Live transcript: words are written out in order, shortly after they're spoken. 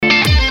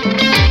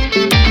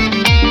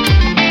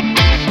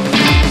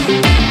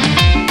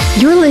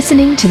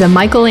listening to the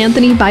Michael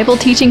Anthony Bible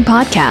Teaching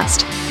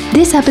Podcast.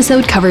 This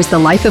episode covers the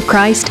life of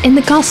Christ in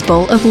the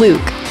Gospel of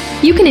Luke.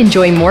 You can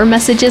enjoy more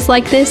messages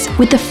like this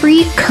with the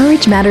free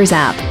Courage Matters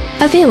app,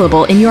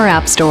 available in your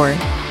app store.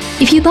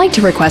 If you'd like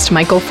to request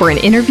Michael for an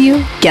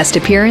interview, guest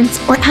appearance,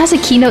 or as a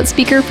keynote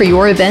speaker for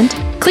your event,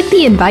 click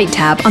the Invite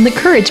tab on the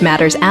Courage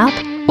Matters app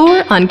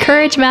or on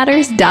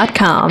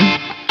CourageMatters.com.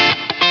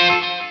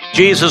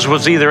 Jesus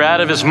was either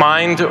out of his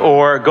mind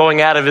or going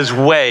out of his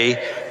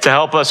way to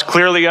help us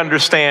clearly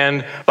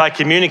understand by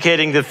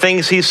communicating the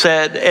things he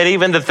said and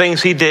even the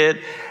things he did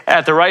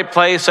at the right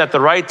place, at the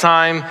right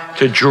time,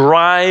 to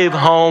drive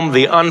home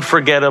the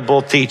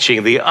unforgettable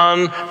teaching, the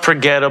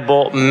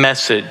unforgettable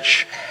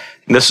message.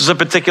 This is a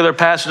particular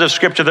passage of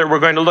scripture that we're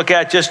going to look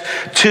at, just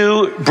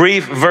two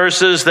brief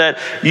verses that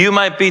you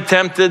might be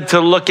tempted to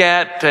look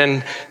at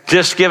and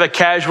just give a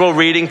casual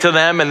reading to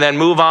them and then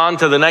move on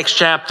to the next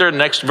chapter,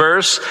 next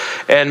verse,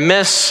 and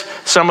miss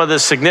some of the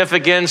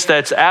significance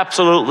that's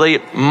absolutely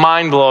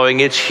mind-blowing.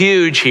 It's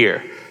huge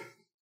here.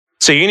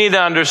 So you need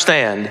to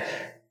understand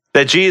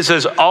that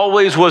Jesus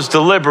always was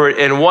deliberate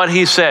in what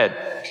he said.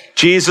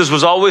 Jesus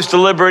was always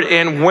deliberate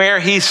in where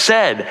he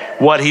said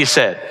what he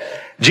said.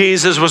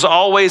 Jesus was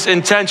always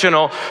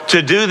intentional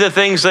to do the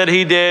things that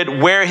he did,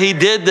 where he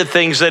did the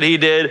things that he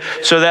did,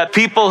 so that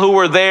people who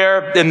were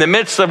there in the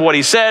midst of what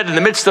he said, in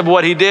the midst of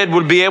what he did,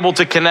 would be able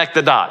to connect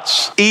the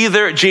dots.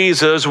 Either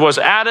Jesus was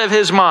out of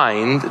his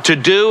mind to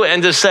do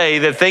and to say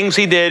the things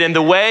he did in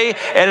the way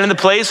and in the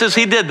places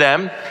he did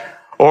them,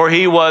 or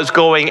he was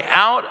going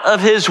out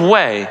of his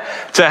way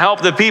to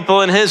help the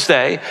people in his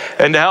day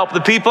and to help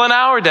the people in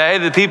our day,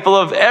 the people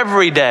of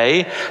every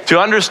day, to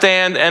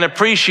understand and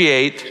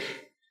appreciate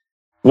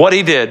what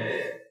he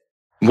did,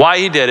 why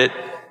he did it,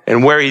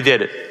 and where he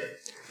did it.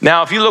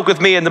 Now, if you look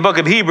with me in the book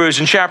of Hebrews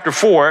in chapter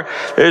 4,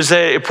 there's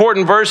an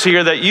important verse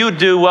here that you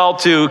do well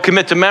to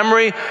commit to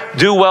memory,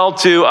 do well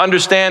to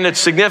understand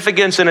its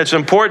significance and its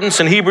importance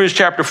in Hebrews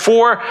chapter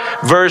 4,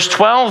 verse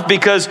 12,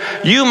 because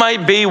you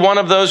might be one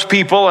of those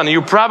people, and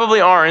you probably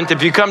aren't.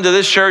 If you come to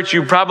this church,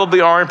 you probably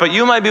aren't, but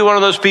you might be one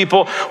of those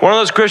people, one of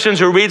those Christians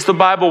who reads the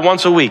Bible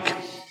once a week.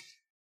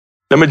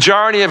 The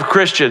majority of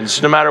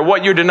Christians, no matter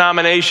what your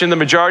denomination, the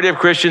majority of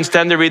Christians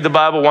tend to read the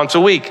Bible once a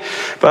week.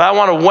 But I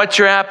want to whet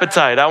your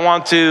appetite. I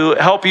want to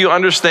help you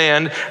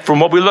understand from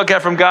what we look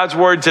at from God's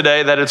Word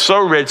today that it's so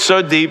rich,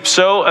 so deep,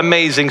 so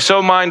amazing,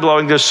 so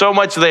mind-blowing. There's so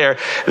much there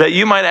that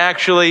you might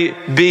actually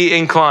be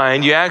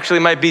inclined, you actually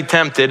might be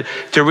tempted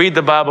to read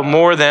the Bible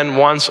more than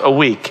once a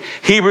week.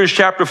 Hebrews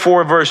chapter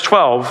 4, verse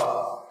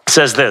 12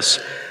 says this.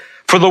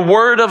 For the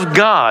word of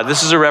God,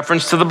 this is a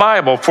reference to the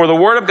Bible, for the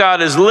word of God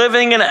is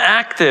living and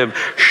active,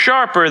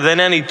 sharper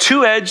than any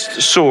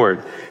two-edged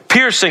sword,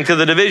 piercing to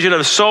the division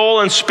of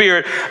soul and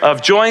spirit,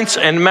 of joints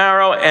and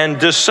marrow, and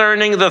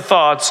discerning the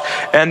thoughts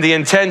and the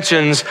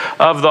intentions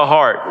of the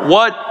heart.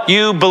 What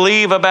you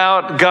believe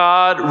about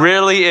God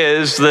really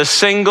is the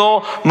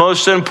single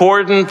most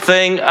important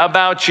thing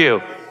about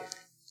you.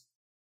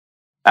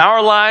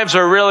 Our lives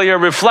are really a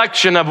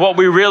reflection of what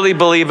we really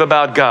believe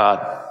about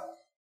God.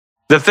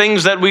 The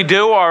things that we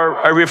do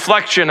are a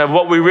reflection of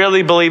what we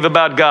really believe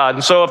about God.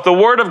 And so if the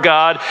Word of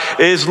God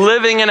is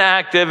living and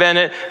active and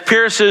it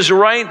pierces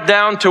right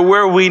down to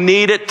where we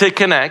need it to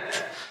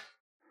connect,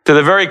 to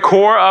the very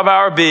core of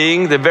our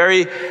being, the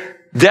very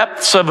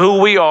depths of who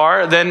we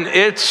are, then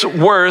it's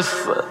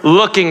worth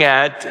looking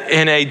at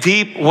in a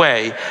deep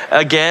way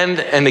again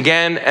and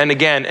again and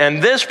again.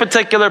 And this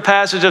particular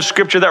passage of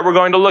Scripture that we're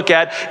going to look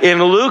at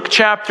in Luke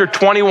chapter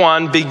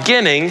 21,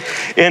 beginning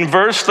in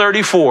verse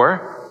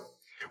 34,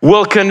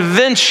 will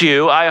convince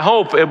you, I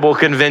hope it will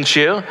convince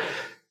you,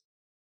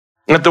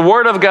 that the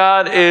Word of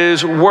God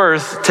is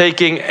worth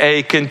taking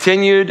a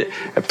continued,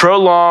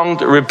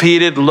 prolonged,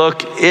 repeated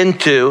look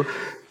into,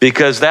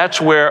 because that's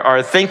where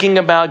our thinking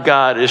about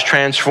God is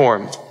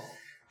transformed.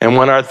 And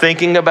when our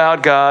thinking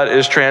about God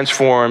is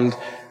transformed,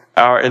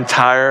 our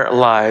entire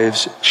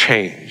lives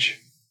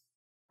change.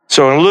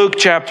 So in Luke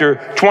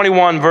chapter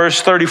 21, verse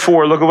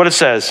 34, look at what it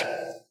says.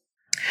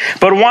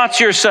 But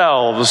watch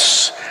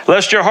yourselves,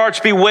 lest your hearts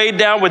be weighed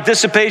down with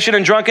dissipation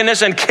and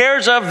drunkenness and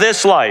cares of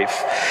this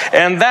life,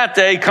 and that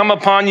day come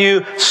upon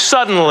you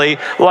suddenly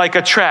like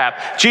a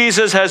trap.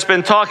 Jesus has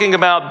been talking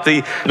about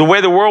the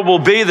way the world will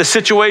be, the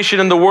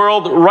situation in the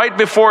world right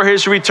before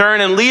his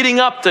return and leading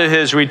up to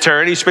his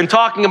return. He's been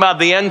talking about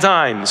the end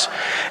times.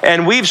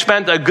 And we've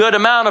spent a good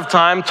amount of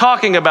time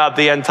talking about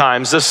the end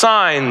times, the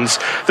signs,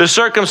 the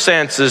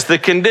circumstances, the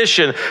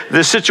condition,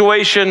 the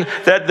situation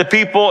that the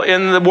people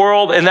in the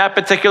world in that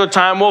particular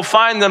time will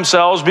find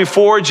themselves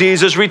before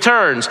Jesus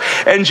returns.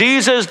 And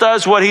Jesus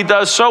does what he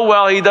does so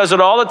well. He does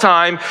it all the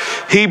time.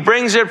 He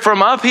brings it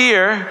from up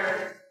here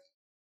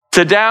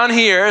to down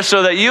here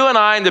so that you and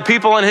I and the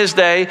people in his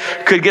day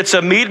could get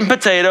some meat and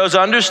potatoes,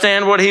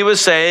 understand what he was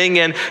saying,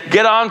 and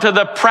get on to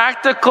the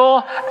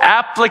practical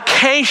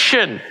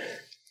application,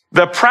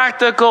 the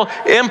practical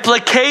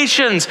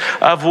implications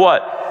of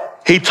what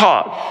he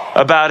taught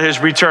about his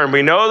return.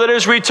 We know that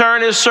his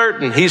return is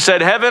certain. He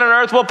said, heaven and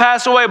earth will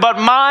pass away, but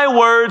my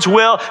words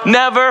will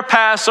never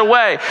pass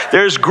away.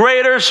 There's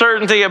greater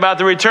certainty about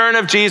the return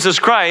of Jesus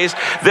Christ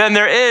than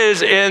there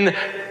is in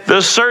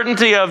the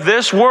certainty of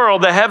this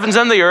world, the heavens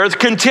and the earth,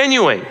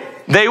 continuing.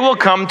 They will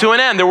come to an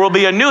end. There will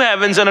be a new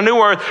heavens and a new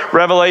earth.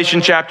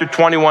 Revelation chapter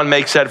 21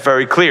 makes that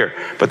very clear.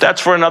 But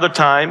that's for another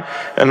time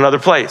and another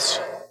place.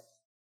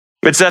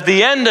 It's at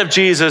the end of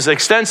Jesus'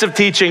 extensive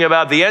teaching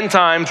about the end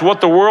times,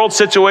 what the world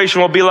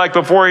situation will be like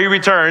before he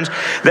returns,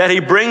 that he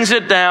brings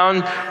it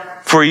down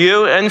for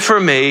you and for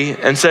me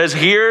and says,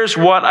 here's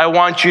what I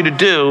want you to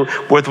do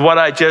with what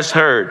I just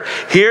heard.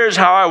 Here's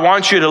how I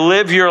want you to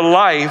live your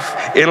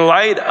life in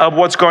light of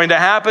what's going to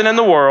happen in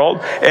the world,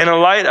 and in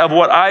light of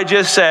what I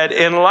just said,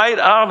 in light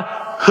of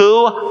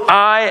who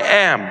I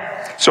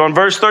am. So in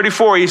verse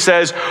 34, he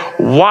says,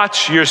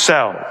 watch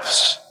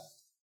yourselves,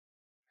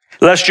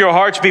 lest your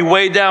hearts be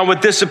weighed down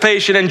with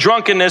dissipation and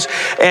drunkenness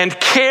and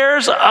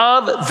cares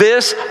of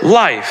this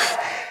life.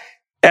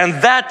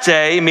 And that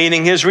day,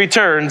 meaning his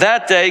return,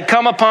 that day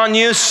come upon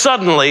you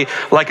suddenly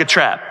like a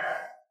trap.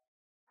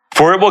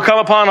 For it will come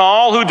upon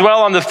all who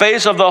dwell on the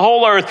face of the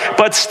whole earth,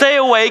 but stay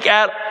awake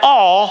at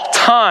all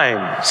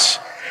times,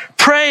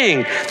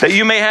 praying that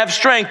you may have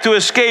strength to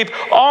escape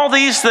all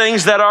these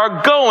things that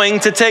are going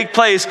to take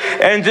place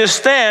and to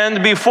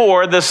stand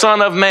before the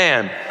Son of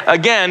Man.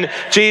 Again,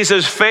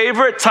 Jesus'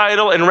 favorite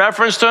title in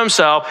reference to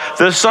himself,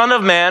 the Son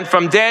of Man,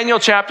 from Daniel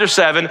chapter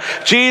 7.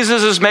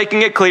 Jesus is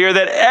making it clear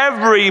that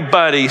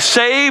everybody,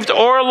 saved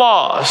or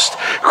lost,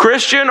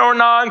 Christian or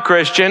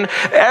non-Christian,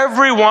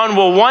 everyone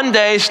will one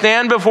day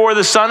stand before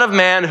the Son of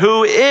Man,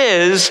 who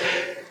is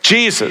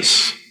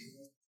Jesus.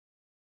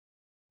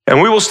 And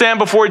we will stand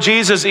before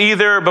Jesus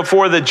either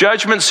before the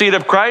judgment seat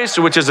of Christ,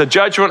 which is a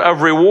judgment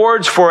of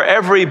rewards for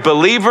every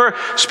believer,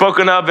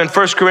 spoken of in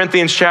 1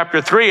 Corinthians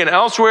chapter 3, and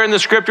elsewhere in the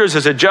scriptures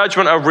is a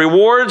judgment of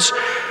rewards.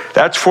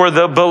 That's for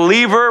the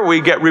believer.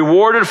 We get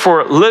rewarded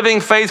for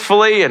living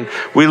faithfully, and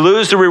we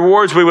lose the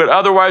rewards we would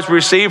otherwise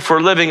receive for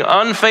living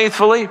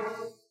unfaithfully.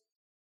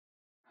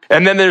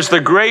 And then there's the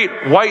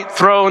great white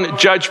throne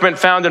judgment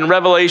found in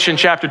Revelation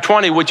chapter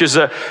 20, which is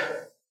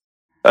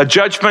a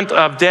judgment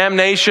of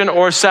damnation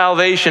or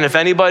salvation. If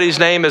anybody's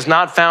name is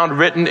not found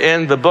written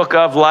in the book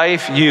of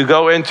life, you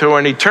go into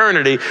an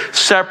eternity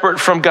separate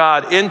from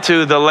God,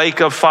 into the lake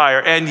of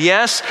fire. And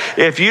yes,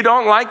 if you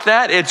don't like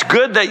that, it's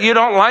good that you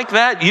don't like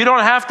that. You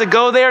don't have to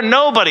go there.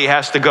 Nobody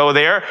has to go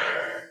there.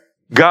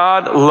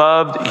 God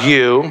loved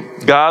you.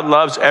 God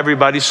loves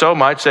everybody so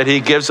much that he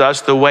gives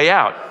us the way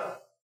out.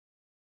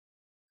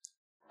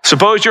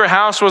 Suppose your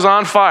house was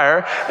on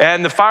fire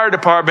and the fire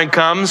department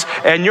comes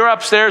and you're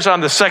upstairs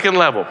on the second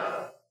level.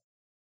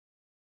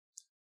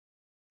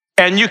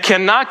 And you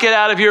cannot get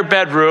out of your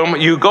bedroom.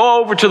 You go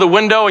over to the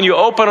window and you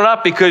open it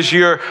up because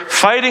you're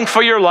fighting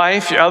for your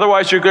life.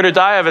 Otherwise, you're going to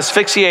die of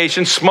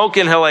asphyxiation, smoke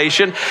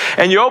inhalation.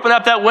 And you open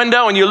up that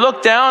window and you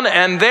look down,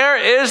 and there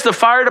is the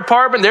fire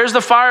department. There's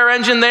the fire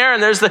engine there,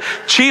 and there's the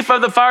chief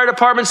of the fire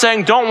department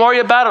saying, don't worry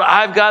about it.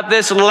 I've got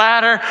this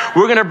ladder.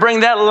 We're going to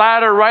bring that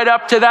ladder right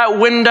up to that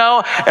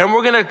window, and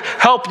we're going to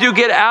help you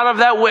get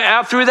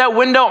out through that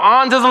window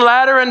onto the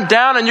ladder and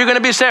down, and you're going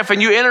to be safe.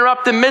 And you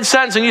interrupt in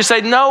mid-sentence and you say,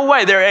 no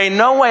way. There ain't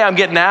no way I'm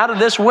getting out of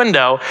this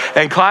window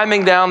and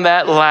climbing down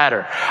that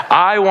ladder.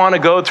 I want to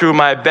go through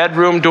my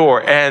bedroom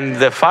door. And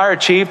the fire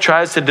chief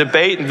tries to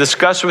debate and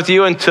discuss with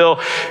you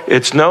until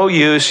it's no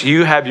use.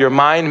 You have your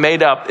mind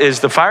made up. Is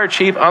the fire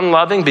chief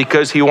unloving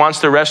because he wants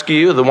to rescue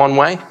you the one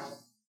way?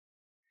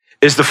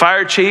 Is the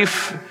fire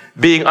chief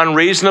being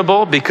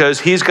unreasonable because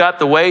he's got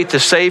the way to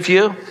save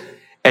you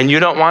and you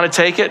don't want to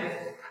take it?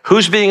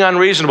 Who's being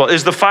unreasonable?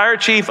 Is the fire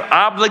chief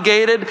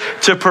obligated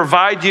to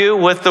provide you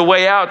with the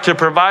way out, to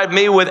provide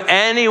me with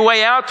any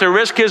way out, to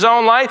risk his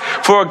own life?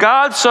 For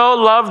God so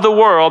loved the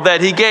world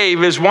that he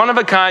gave his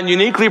one-of-a-kind,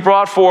 uniquely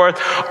brought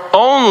forth,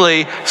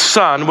 only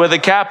Son, with a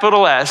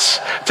capital S,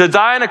 to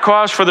die on a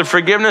cross for the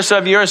forgiveness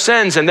of your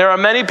sins. And there are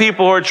many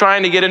people who are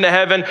trying to get into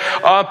heaven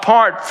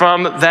apart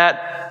from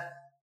that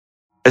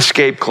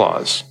escape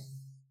clause.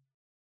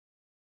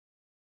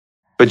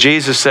 But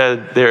Jesus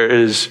said there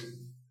is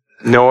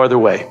no other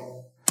way.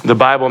 The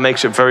Bible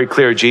makes it very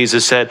clear.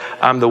 Jesus said,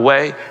 I'm the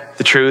way,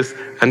 the truth,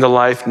 and the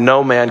life.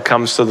 No man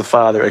comes to the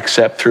Father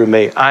except through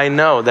me. I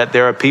know that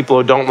there are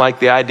people who don't like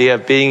the idea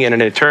of being in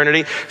an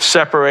eternity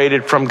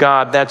separated from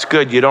God. That's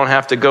good. You don't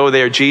have to go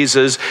there.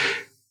 Jesus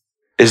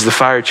is the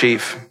fire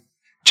chief.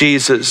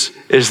 Jesus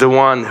is the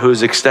one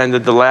who's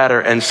extended the ladder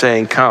and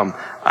saying, come,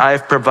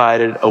 I've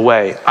provided a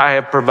way. I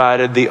have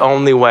provided the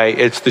only way.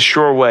 It's the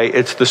sure way.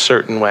 It's the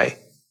certain way.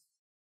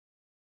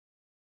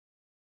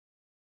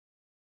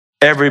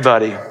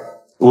 Everybody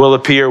will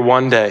appear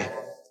one day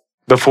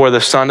before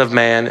the Son of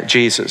Man,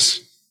 Jesus,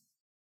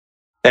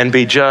 and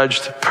be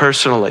judged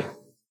personally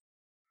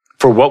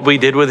for what we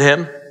did with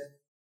him.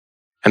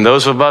 And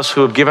those of us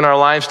who have given our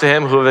lives to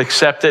him, who have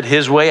accepted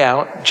his way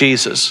out,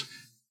 Jesus,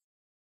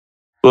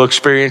 will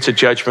experience a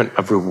judgment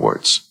of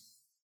rewards.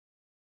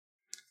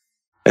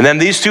 And then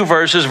these two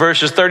verses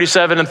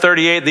 37 and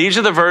 38, these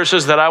are the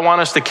verses that I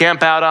want us to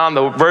camp out on,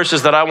 the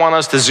verses that I want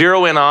us to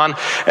zero in on.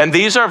 And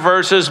these are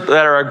verses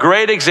that are a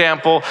great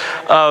example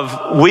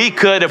of we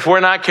could, if we're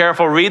not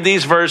careful, read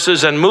these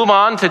verses and move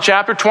on to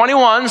chapter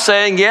 21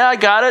 saying, yeah, I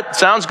got it,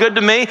 sounds good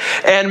to me,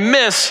 and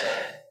miss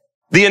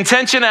the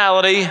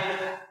intentionality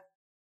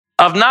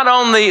of not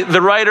only the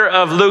writer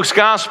of Luke's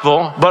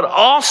gospel, but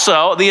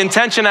also the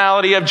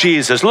intentionality of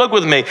Jesus. Look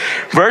with me,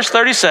 verse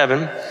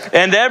 37,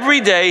 and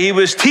every day he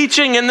was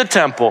teaching in the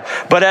temple,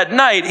 but at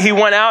night he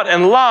went out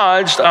and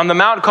lodged on the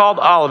mount called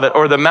Olivet,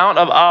 or the Mount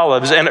of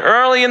Olives, and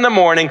early in the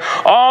morning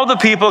all the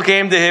people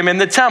came to him in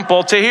the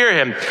temple to hear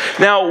him.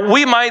 Now,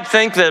 we might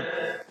think that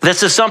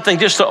this is something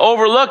just to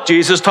overlook.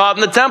 Jesus taught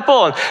in the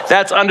temple, and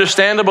that's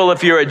understandable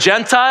if you're a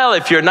Gentile.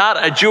 If you're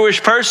not a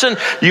Jewish person,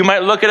 you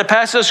might look at a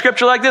passage of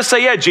scripture like this,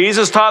 say, yeah,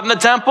 Jesus taught in the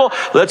temple.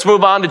 Let's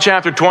move on to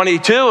chapter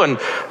 22, and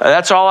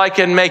that's all I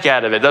can make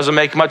out of it. Doesn't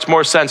make much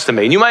more sense to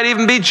me. And you might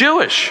even be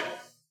Jewish.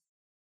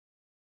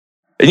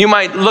 And you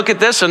might look at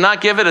this and not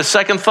give it a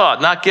second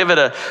thought, not give it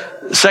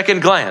a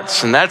second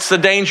glance. And that's the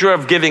danger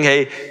of giving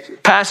a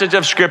passage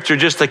of scripture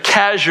just a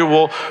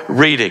casual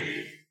reading.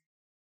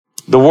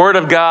 The Word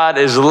of God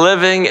is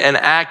living and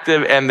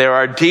active, and there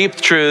are deep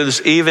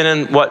truths even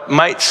in what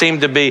might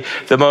seem to be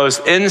the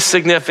most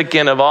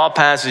insignificant of all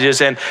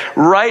passages. And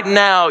right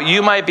now,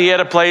 you might be at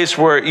a place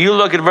where you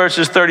look at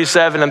verses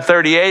 37 and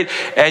 38,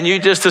 and you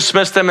just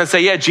dismiss them and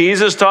say, yeah,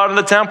 Jesus taught in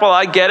the temple,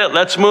 I get it,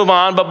 let's move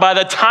on. But by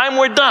the time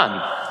we're done,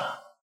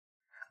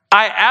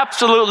 I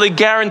absolutely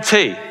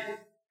guarantee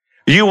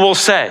you will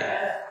say,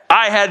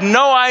 I had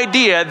no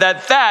idea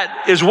that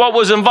that is what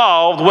was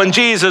involved when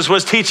Jesus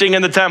was teaching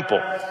in the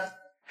temple.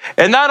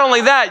 And not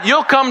only that,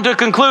 you'll come to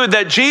conclude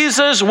that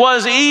Jesus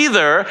was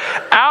either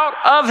out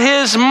of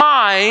his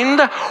mind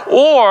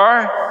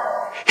or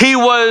he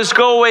was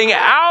going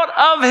out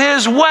of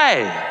his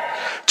way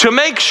to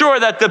make sure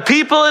that the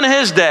people in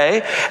his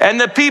day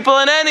and the people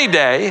in any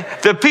day,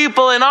 the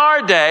people in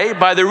our day,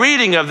 by the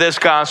reading of this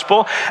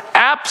gospel,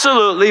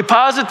 absolutely,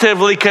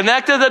 positively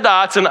connected the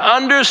dots and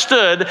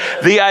understood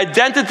the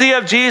identity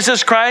of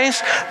Jesus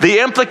Christ,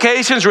 the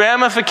implications,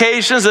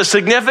 ramifications, the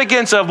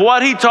significance of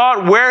what he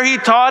taught, where he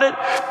taught it.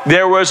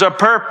 There was a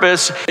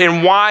purpose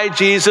in why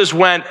Jesus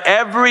went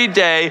every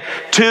day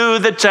to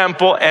the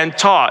temple and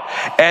taught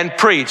and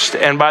preached.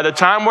 And by the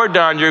time we're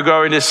done, you're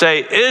going to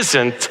say,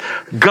 isn't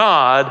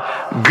God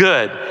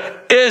good?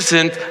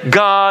 Isn't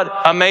God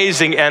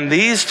amazing? And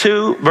these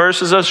two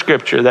verses of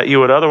scripture that you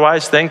would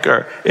otherwise think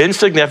are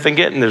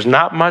insignificant and there's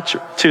not much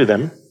to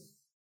them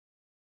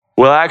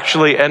will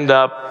actually end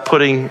up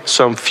putting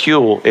some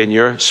fuel in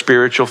your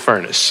spiritual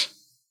furnace,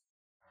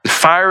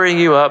 firing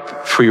you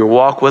up for your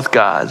walk with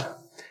God.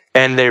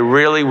 And they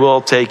really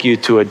will take you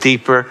to a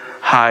deeper,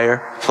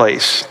 higher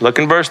place. Look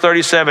in verse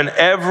 37.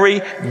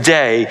 Every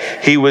day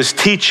he was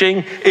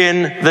teaching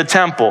in the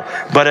temple,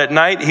 but at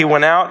night he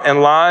went out and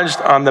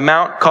lodged on the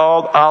mount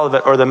called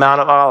Olivet, or the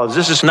Mount of Olives.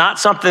 This is not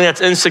something that's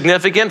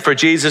insignificant for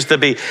Jesus to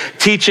be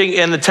teaching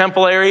in the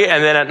temple area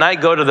and then at night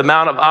go to the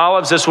Mount of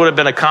Olives. This would have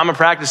been a common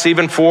practice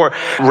even for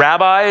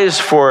rabbis,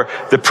 for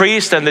the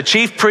priest and the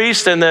chief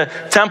priest in the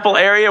temple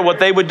area. What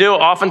they would do,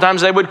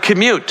 oftentimes they would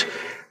commute.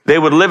 They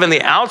would live in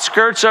the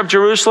outskirts of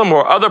Jerusalem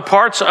or other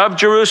parts of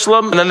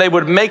Jerusalem, and then they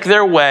would make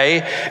their way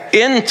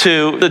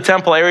into the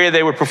temple area.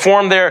 They would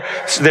perform their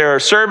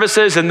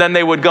services, and then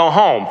they would go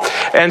home.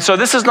 And so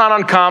this is not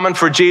uncommon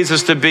for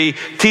Jesus to be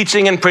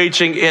teaching and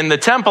preaching in the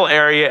temple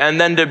area and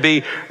then to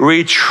be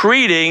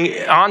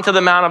retreating onto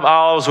the Mount of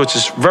Olives, which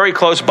is very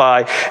close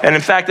by. And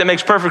in fact, it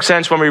makes perfect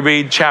sense when we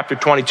read chapter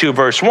 22,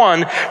 verse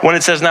 1, when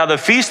it says, now the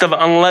feast of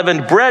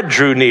unleavened bread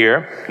drew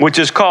near, which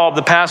is called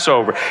the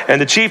Passover.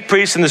 And the chief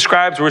priests and the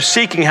scribes were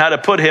seeking how to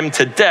put him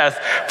to death,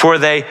 for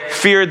they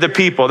feared the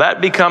people.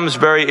 That becomes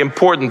very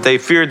important. They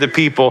feared the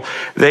people.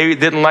 They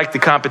didn't like the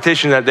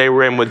competition that they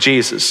were in with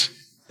Jesus.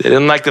 They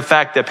didn't like the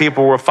fact that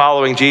people were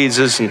following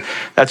Jesus, and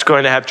that's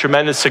going to have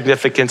tremendous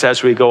significance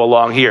as we go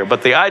along here.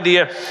 But the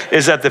idea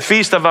is that the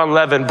Feast of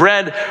Unleavened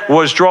Bread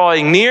was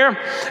drawing near,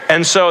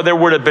 and so there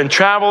would have been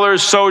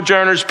travelers,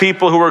 sojourners,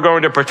 people who were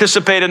going to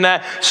participate in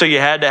that. So you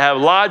had to have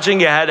lodging,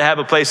 you had to have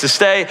a place to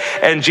stay,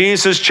 and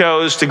Jesus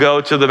chose to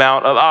go to the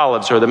Mount of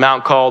Olives, or the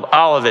mount called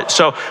Olivet.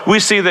 So we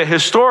see the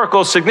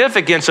historical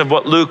significance of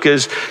what Luke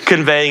is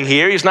conveying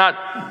here. He's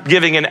not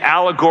giving an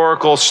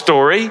allegorical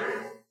story.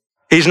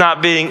 He's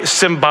not being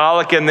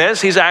symbolic in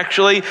this. He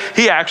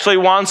actually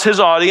wants his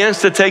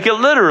audience to take it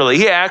literally.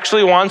 He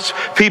actually wants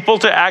people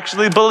to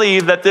actually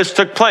believe that this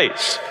took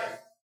place.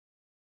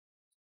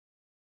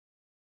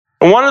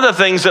 And one of the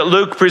things that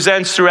Luke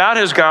presents throughout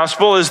his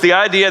gospel is the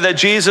idea that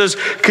Jesus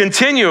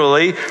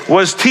continually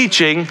was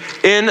teaching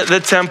in the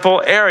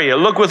temple area.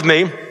 Look with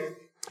me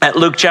at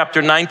Luke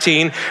chapter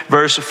 19,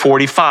 verse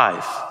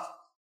 45.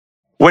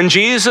 When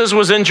Jesus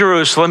was in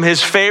Jerusalem,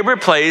 his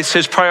favorite place,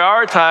 his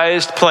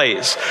prioritized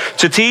place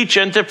to teach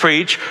and to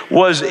preach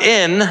was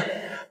in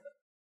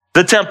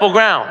the temple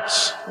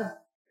grounds.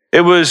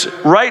 It was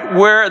right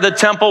where the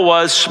temple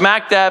was,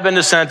 smack dab in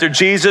the center.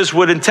 Jesus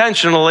would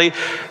intentionally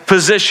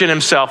position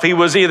himself. He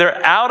was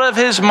either out of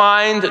his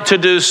mind to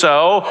do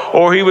so,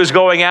 or he was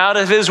going out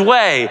of his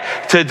way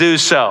to do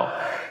so.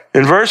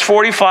 In verse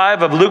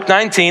 45 of Luke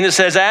 19, it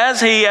says,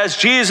 as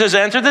Jesus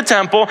entered the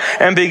temple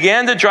and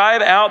began to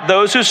drive out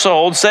those who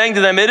sold, saying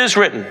to them, "It is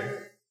written,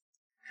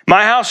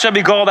 my house shall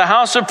be called a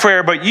house of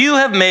prayer, but you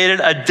have made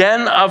it a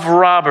den of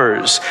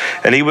robbers."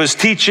 And he was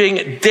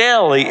teaching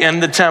daily in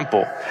the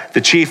temple.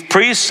 The chief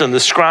priests and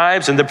the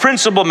scribes and the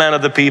principal men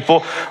of the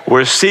people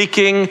were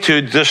seeking to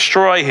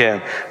destroy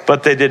him,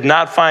 but they did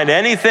not find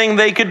anything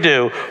they could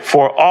do,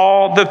 for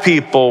all the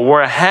people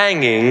were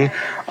hanging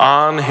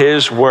on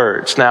his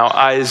words. Now,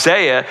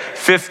 Isaiah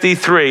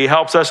 53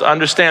 helps us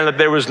understand that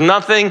there was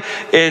nothing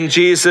in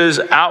Jesus'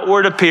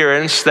 outward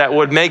appearance that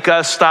would make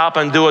us stop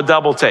and do a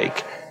double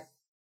take.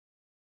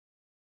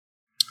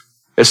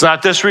 It's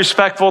not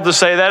disrespectful to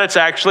say that. It's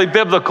actually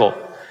biblical.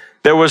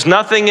 There was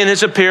nothing in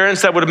his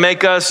appearance that would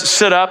make us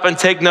sit up and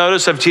take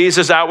notice of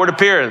Jesus' outward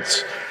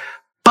appearance.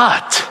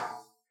 But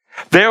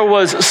there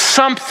was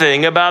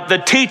something about the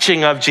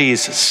teaching of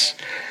Jesus,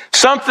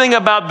 something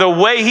about the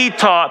way he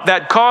taught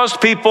that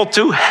caused people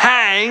to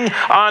hang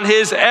on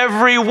his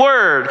every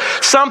word.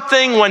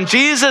 Something, when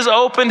Jesus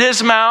opened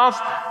his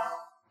mouth,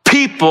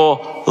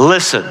 people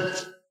listened.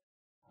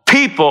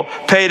 People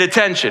paid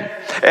attention.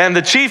 And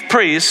the chief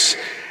priests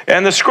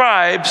and the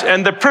scribes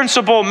and the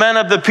principal men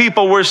of the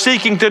people were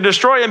seeking to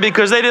destroy him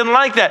because they didn't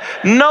like that.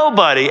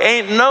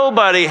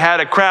 Nobody had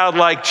a crowd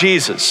like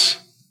Jesus.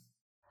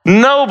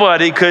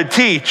 Nobody could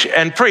teach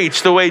and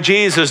preach the way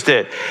Jesus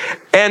did.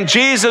 And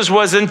Jesus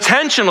was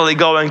intentionally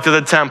going to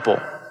the temple.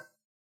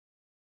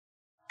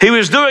 He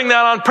was doing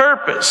that on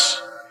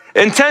purpose,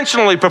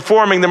 intentionally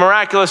performing the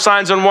miraculous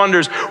signs and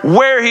wonders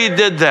where he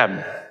did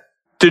them,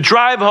 to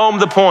drive home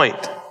the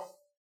point.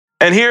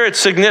 And here it's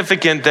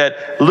significant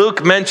that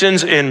Luke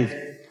mentions in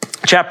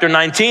chapter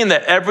 19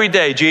 that every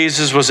day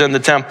Jesus was in the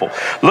temple.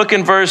 Look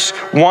in verse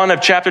 1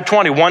 of chapter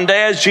 20. One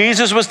day as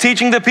Jesus was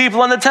teaching the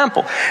people in the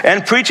temple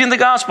and preaching the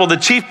gospel, the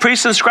chief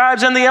priests and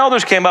scribes and the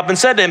elders came up and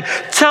said to him,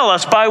 "Tell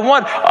us, by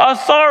what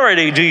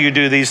authority do you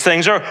do these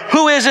things? Or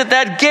who is it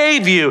that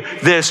gave you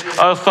this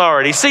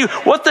authority?" See,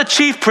 what the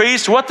chief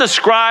priests, what the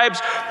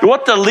scribes,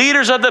 what the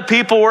leaders of the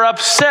people were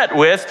upset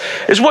with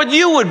is what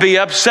you would be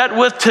upset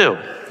with too.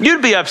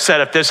 You'd be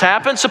upset if this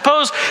happened.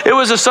 Suppose it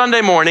was a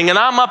Sunday morning and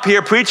I'm up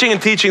here preaching and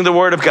teaching the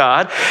Word of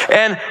God,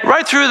 and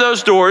right through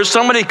those doors,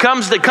 somebody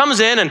comes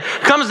in and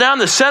comes down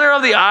the center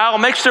of the aisle,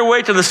 makes their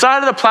way to the side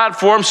of the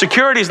platform.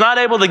 Security's not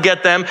able to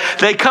get them.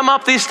 They come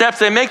up these steps,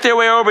 they make their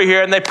way over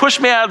here, and they push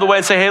me out of the way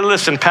and say, "Hey,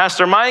 listen,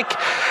 Pastor Mike,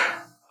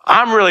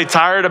 I'm really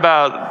tired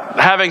about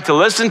having to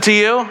listen to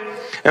you.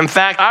 In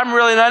fact, I'm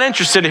really not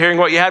interested in hearing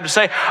what you have to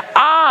say.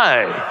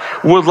 I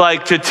would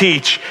like to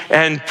teach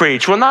and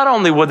preach." Well, not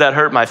only would that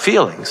hurt my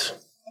feelings,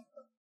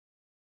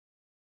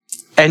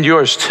 and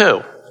yours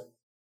too,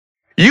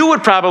 you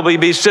would probably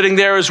be sitting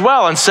there as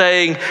well and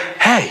saying,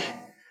 "Hey,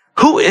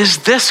 who is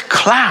this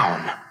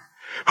clown?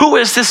 Who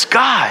is this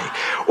guy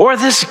or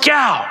this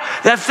gal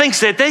that thinks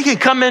that they can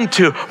come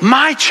into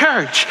my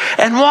church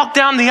and walk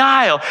down the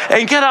aisle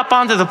and get up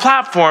onto the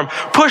platform,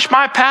 push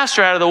my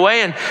pastor out of the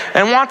way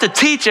and want to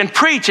teach and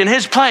preach in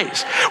his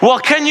place?" Well,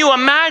 can you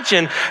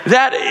imagine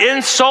that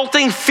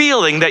insulting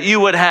feeling that you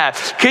would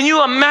have? Can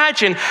you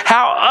imagine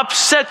how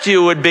upset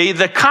you would be,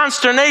 the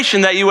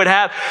consternation that you would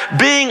have,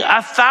 being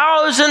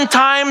 1,000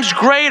 times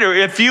greater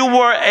if you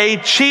were a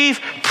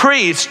chief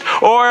priest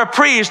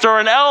or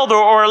an elder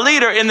or a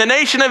leader in the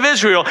nation of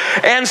Israel,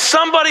 and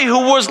somebody who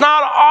was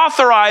not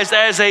authorized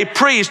as a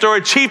priest or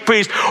a chief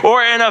priest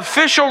or an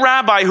official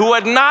rabbi, who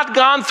had not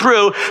gone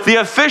through the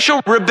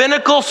official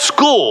rabbinical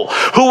school,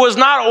 who was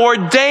not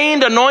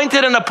ordained,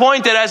 anointed, and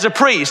appointed as a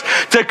priest,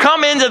 to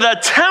come into the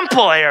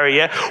temple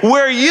area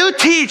where you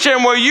teach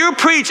and where you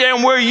preach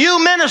and where you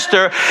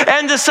minister,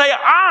 and to say,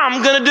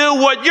 "I'm going to do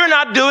what you're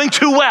not doing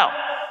too well."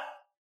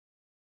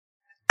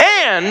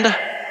 And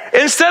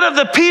instead of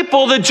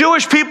the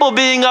Jewish people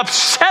being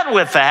upset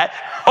with that,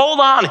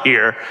 hold on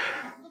here,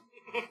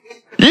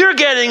 you're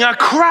getting a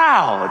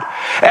crowd,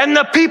 and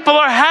the people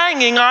are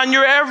hanging on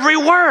your every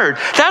word.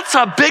 That's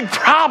a big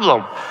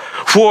problem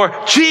for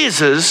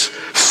Jesus,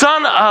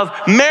 son of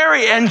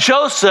Mary and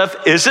Joseph.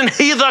 Isn't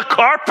he the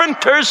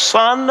carpenter's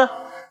son?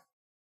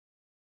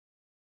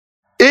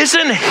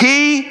 Isn't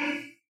he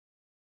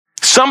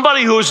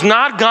somebody who's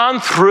not gone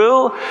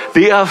through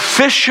the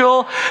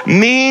official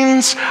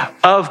means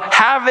of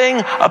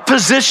having a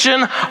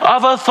position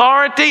of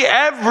authority?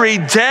 Every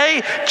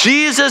day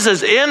Jesus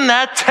is in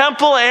that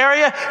temple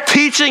area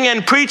teaching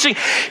and preaching.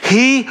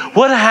 He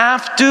would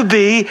have to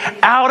be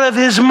out of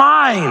his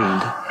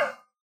mind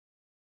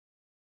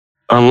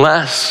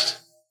unless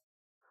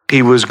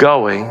he was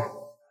going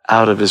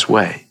out of his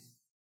way.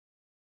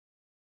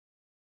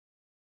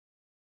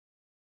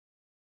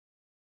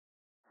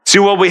 See,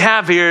 what we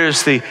have here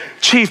is the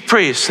chief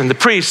priests and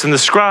the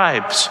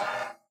scribes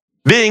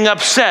being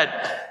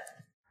upset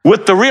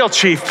with the real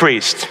chief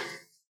priest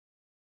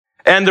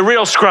and the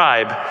real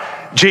scribe,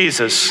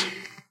 Jesus.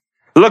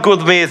 Look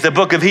with me at the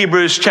book of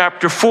Hebrews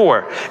chapter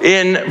 4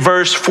 in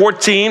verse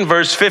 14,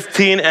 verse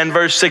 15, and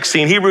verse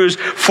 16. Hebrews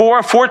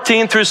 4,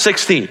 14 through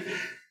 16.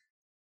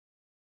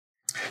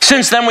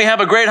 Since then we have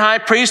a great high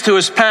priest who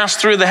has passed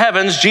through the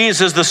heavens,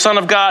 Jesus, the Son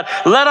of God.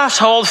 Let us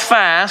hold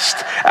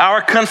fast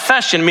our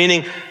confession,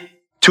 meaning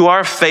to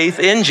our faith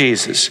in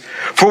Jesus.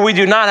 For we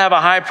do not have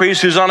a high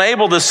priest who's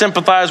unable to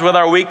sympathize with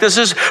our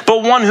weaknesses,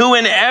 but one who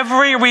in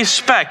every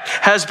respect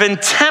has been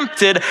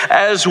tempted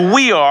as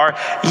we are,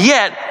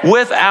 yet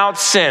without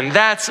sin.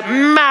 That's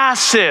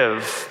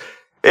massive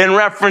in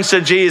reference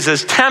to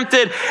Jesus.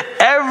 Tempted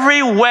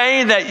every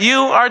way that you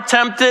are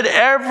tempted,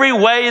 every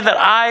way that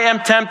I am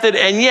tempted,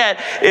 and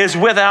yet is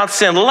without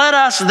sin. Let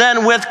us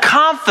then with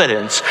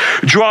confidence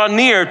draw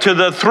near to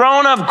the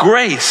throne of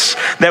grace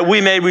that we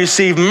may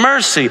receive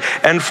mercy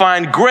and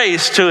find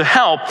grace to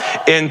help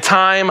in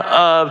time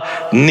of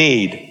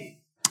need.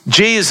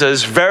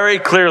 Jesus, very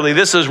clearly,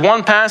 this is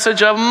one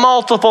passage of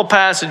multiple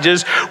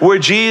passages where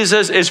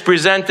Jesus is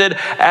presented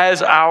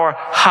as our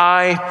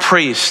high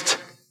priest.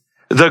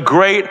 The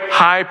great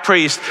high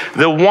priest,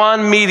 the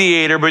one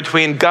mediator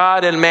between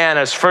God and man,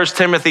 as 1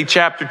 Timothy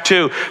chapter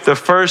 2, the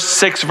first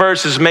 6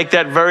 verses make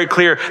that very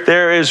clear.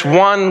 There is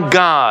one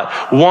God,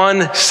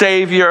 one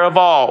Savior of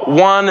all,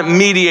 one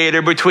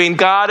mediator between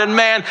God and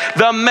man,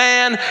 the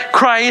man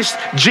Christ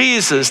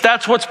Jesus.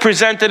 That's what's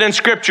presented in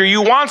Scripture.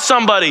 You want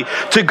somebody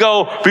to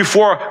go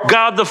before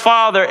God the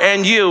Father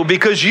and you,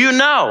 because you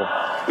know,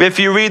 if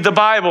you read the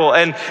Bible,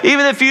 and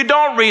even if you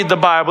don't read the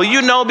Bible,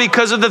 you know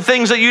because of the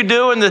things that you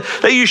do and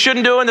that you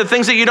shouldn't do and the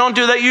things that you don't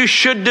do that you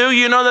should do,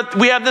 you know that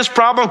we have this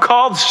problem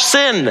called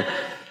sin.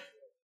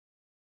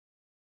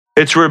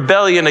 It's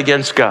rebellion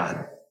against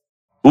God.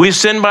 We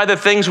sin by the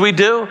things we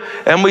do,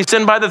 and we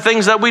sin by the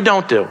things that we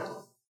don't do.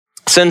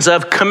 Sins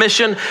of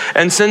commission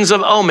and sins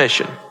of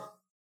omission.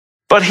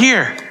 But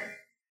here,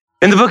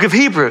 in the book of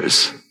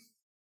Hebrews,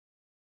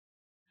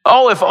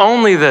 oh, if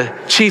only the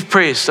chief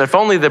priests, if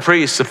only the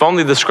priests, if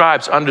only the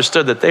scribes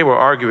understood that they were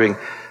arguing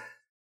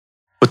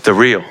with the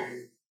real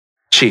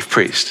chief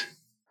priest,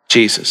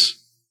 Jesus.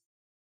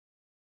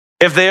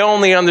 If they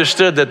only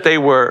understood that they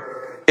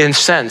were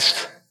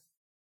incensed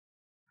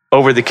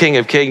over the King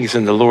of Kings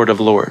and the Lord of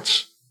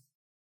Lords.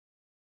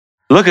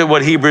 Look at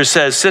what Hebrews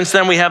says. Since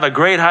then we have a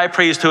great high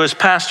priest who has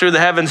passed through the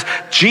heavens,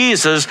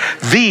 Jesus,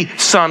 the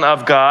Son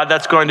of God.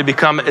 That's going to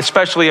become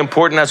especially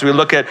important as we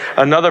look at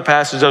another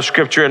passage of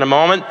Scripture in a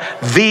moment.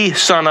 The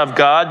Son of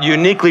God,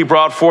 uniquely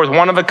brought forth,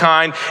 one of a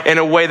kind, in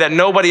a way that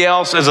nobody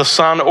else is a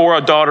son or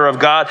a daughter of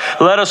God.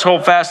 Let us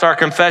hold fast our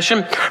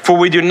confession, for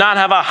we do not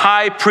have a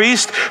high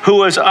priest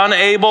who is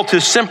unable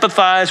to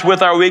sympathize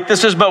with our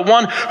weaknesses, but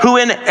one who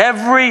in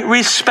every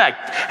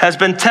respect has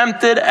been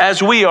tempted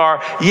as we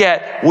are,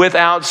 yet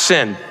without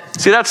sin.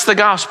 See, that's the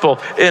gospel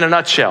in a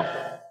nutshell.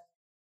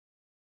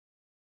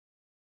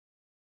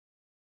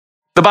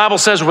 The Bible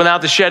says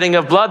without the shedding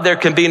of blood, there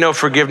can be no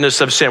forgiveness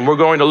of sin. We're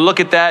going to look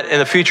at that in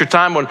a future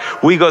time when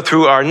we go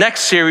through our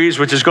next series,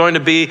 which is going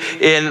to be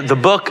in the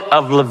book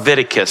of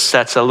Leviticus.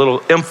 That's a little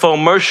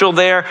infomercial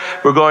there.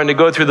 We're going to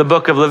go through the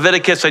book of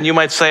Leviticus, and you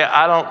might say,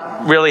 I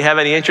don't really have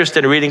any interest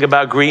in reading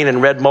about green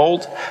and red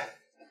mold.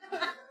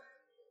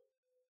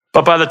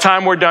 But by the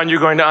time we're done, you're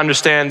going to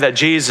understand that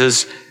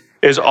Jesus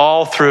is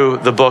all through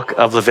the book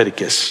of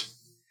Leviticus.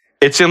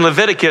 It's in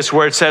Leviticus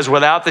where it says,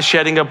 without the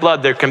shedding of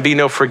blood, there can be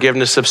no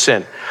forgiveness of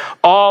sin.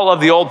 All of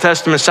the Old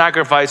Testament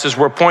sacrifices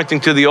were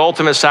pointing to the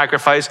ultimate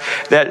sacrifice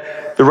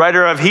that the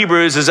writer of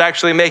Hebrews is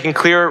actually making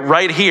clear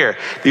right here.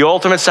 The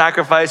ultimate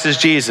sacrifice is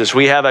Jesus.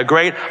 We have a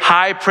great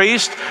high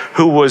priest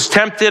who was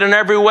tempted in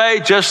every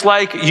way, just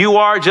like you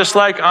are, just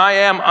like I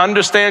am,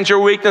 understands your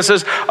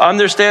weaknesses,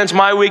 understands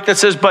my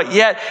weaknesses, but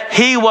yet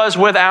he was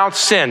without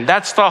sin.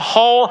 That's the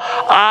whole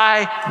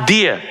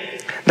idea.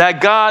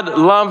 That God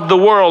loved the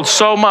world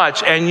so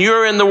much, and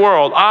you're in the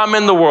world, I'm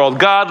in the world.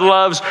 God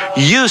loves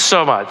you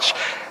so much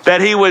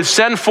that he would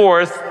send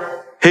forth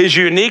his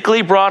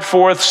uniquely brought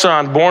forth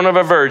son, born of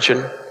a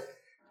virgin,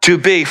 to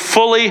be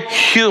fully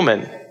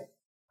human,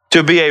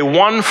 to be a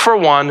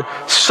one-for-one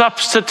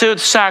substitute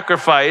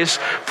sacrifice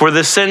for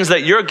the sins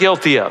that you're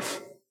guilty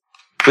of,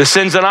 the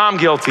sins that I'm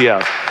guilty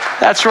of.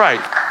 That's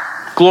right.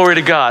 Glory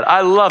to God.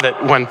 I love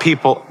it when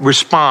people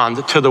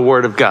respond to the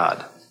word of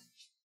God.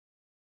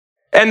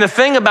 And the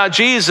thing about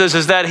Jesus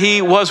is that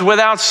he was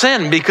without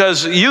sin,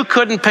 because you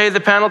couldn't pay the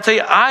penalty.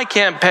 I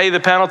can't pay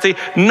the penalty.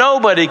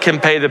 Nobody can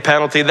pay the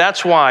penalty.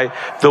 That's why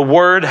the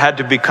word had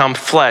to become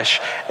flesh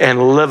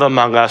and live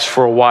among us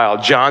for a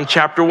while. John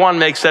chapter 1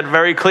 makes that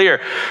very clear.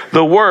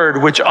 The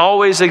word, which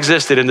always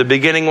existed, in the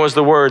beginning was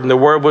the word, and the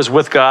word was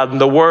with God, and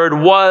the word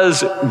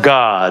was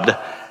God. And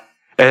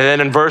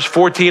then in verse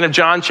 14 of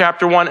John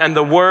chapter 1, and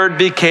the word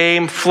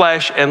became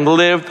flesh and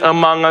lived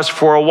among us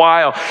for a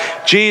while.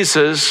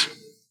 Jesus,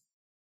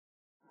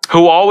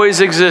 who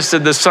always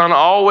existed, the Son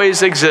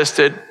always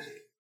existed,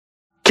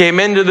 came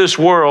into this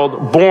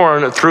world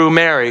born through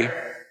Mary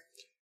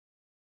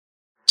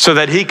so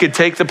that he could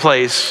take the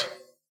place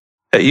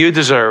that you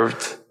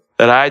deserved,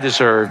 that I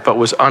deserved, but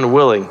was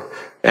unwilling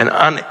and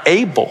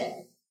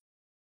unable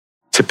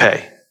to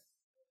pay.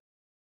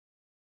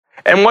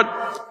 And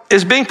what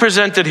is being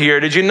presented here,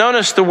 did you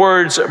notice the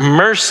words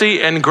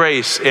mercy and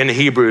grace in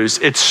Hebrews?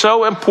 It's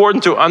so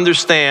important to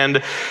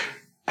understand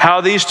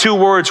how these two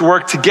words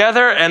work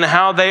together and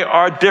how they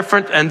are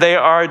different and they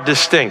are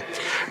distinct.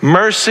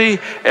 Mercy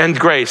and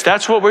grace.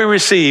 That's what we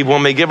receive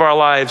when we give our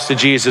lives to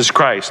Jesus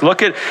Christ.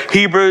 Look at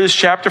Hebrews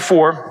chapter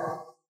 4.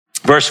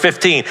 Verse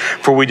 15,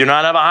 for we do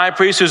not have a high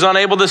priest who's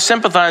unable to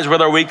sympathize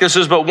with our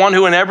weaknesses, but one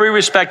who in every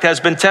respect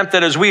has been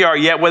tempted as we are,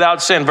 yet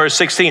without sin. Verse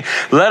 16,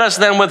 let us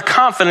then with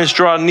confidence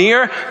draw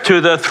near to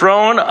the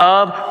throne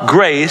of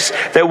grace,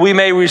 that we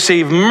may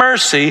receive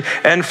mercy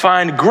and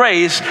find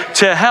grace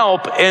to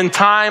help in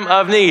time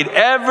of need.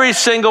 Every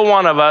single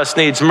one of us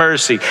needs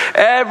mercy.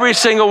 Every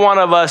single one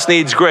of us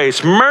needs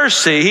grace.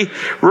 Mercy,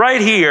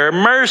 right here,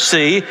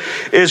 mercy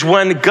is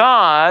when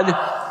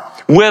God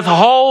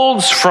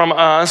withholds from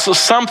us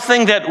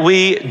something that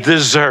we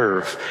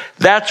deserve.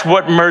 That's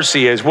what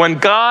mercy is. When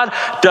God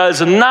does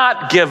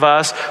not give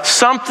us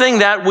something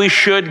that we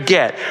should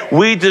get.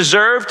 We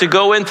deserve to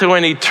go into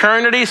an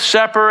eternity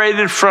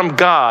separated from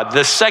God.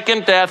 The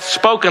second death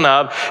spoken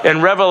of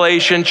in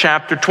Revelation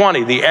chapter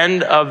 20. The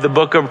end of the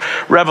book of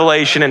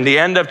Revelation and the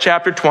end of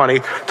chapter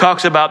 20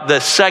 talks about the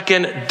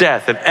second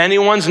death. If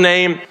anyone's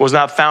name was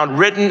not found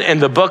written in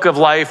the book of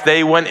life,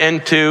 they went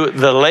into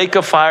the lake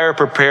of fire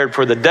prepared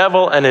for the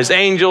devil and his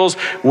angels,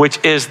 which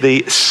is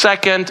the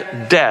second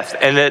death.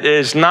 And it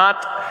is not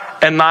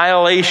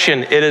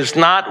annihilation. It is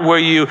not where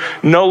you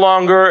no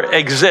longer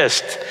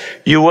exist.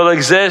 You will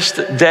exist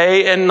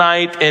day and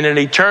night in an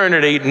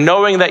eternity,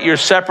 knowing that you're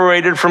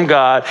separated from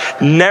God,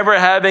 never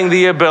having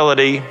the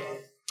ability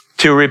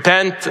to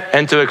repent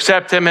and to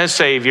accept him as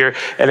Savior.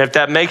 And if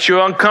that makes you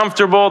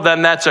uncomfortable,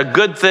 then that's a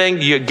good thing.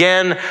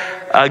 Again,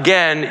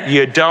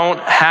 you don't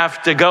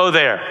have to go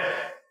there.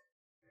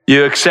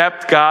 You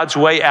accept God's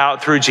way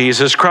out through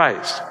Jesus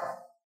Christ.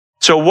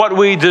 So what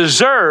we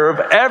deserve,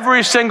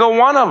 every single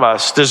one of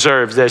us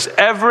deserves this.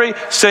 Every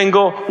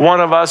single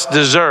one of us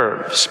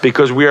deserves,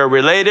 because we are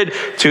related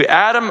to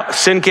Adam.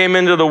 Sin came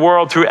into the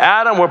world through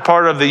Adam. We're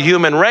part of the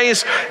human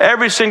race.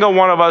 Every single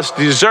one of us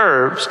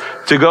deserves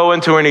to go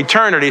into an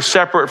eternity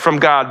separate from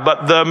God.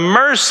 But the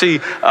mercy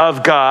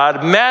of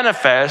God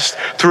manifests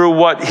through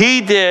what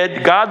he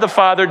did, God the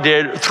Father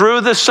did,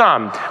 through the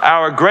Son,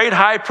 our great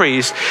high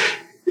priest,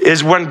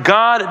 is when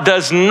God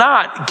does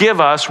not give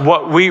us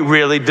what we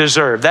really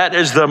deserve. That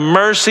is the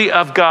mercy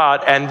of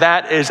God, and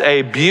that is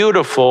a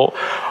beautiful,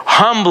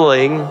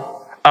 humbling,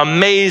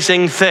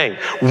 amazing thing.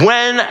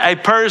 When a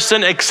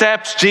person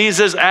accepts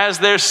Jesus as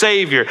their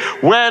Savior,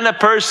 when a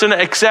person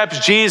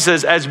accepts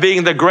Jesus as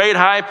being the great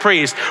high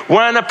priest,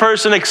 when a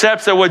person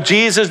accepts that what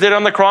Jesus did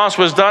on the cross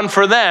was done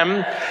for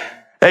them,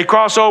 they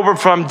cross over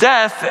from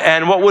death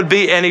and what would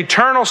be an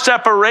eternal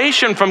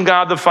separation from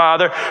God the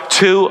Father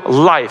to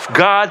life.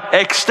 God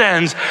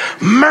extends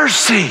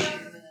mercy.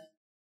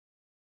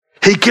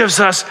 He gives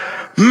us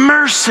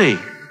mercy.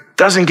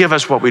 Doesn't give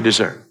us what we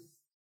deserve.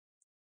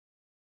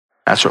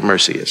 That's what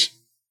mercy is.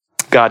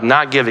 God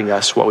not giving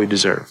us what we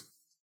deserve.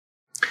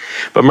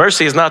 But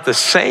mercy is not the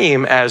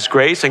same as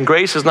grace, and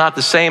grace is not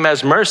the same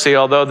as mercy,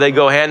 although they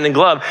go hand in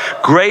glove.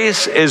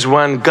 Grace is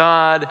when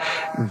God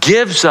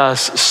gives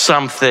us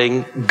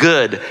something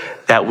good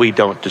that we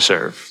don't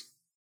deserve.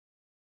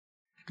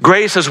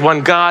 Grace is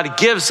when God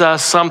gives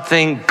us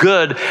something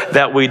good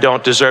that we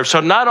don't deserve. So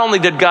not only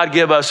did God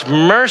give us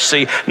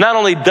mercy, not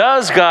only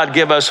does God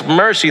give us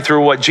mercy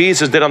through what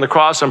Jesus did on the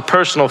cross and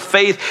personal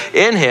faith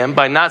in him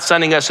by not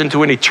sending us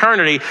into an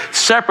eternity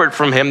separate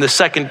from him, the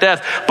second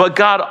death, but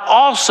God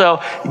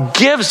also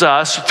gives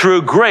us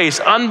through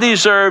grace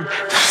undeserved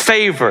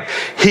favor.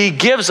 He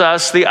gives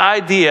us the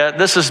idea,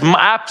 this is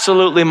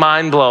absolutely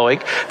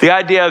mind-blowing, the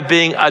idea of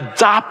being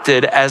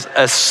adopted as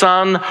a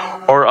son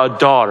or a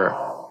daughter.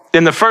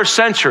 In the first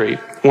century,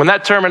 when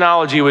that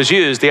terminology was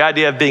used, the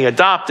idea of being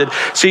adopted,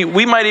 see,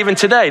 we might even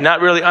today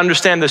not really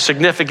understand the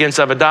significance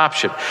of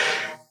adoption.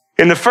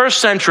 In the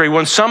first century,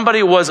 when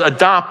somebody was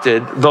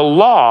adopted, the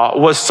law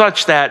was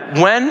such that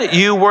when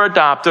you were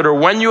adopted or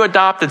when you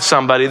adopted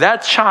somebody,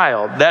 that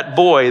child, that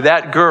boy,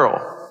 that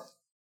girl,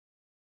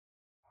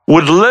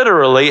 would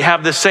literally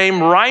have the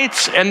same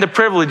rights and the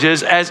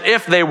privileges as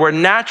if they were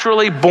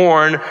naturally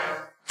born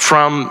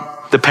from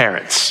the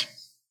parents.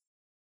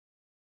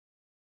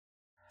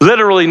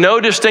 Literally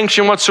no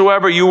distinction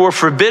whatsoever. You were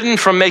forbidden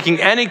from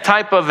making any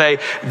type of a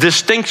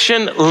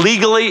distinction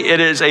legally. It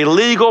is a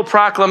legal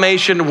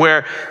proclamation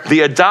where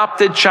the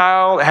adopted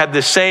child had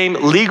the same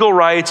legal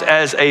rights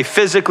as a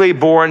physically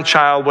born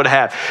child would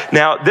have.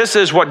 Now, this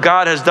is what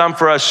God has done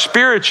for us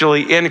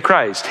spiritually in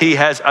Christ. He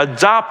has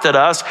adopted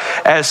us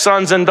as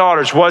sons and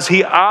daughters. Was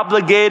he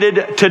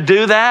obligated to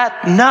do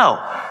that?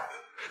 No.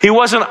 He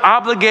wasn't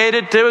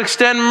obligated to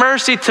extend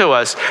mercy to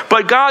us.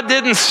 But God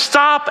didn't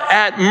stop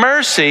at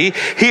mercy.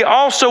 He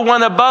also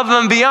went above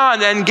and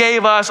beyond and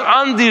gave us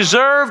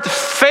undeserved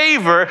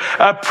favor,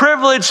 a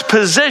privileged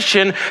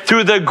position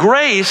through the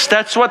grace.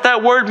 That's what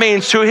that word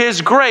means, through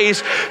his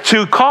grace,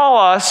 to call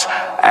us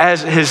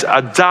as his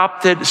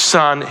adopted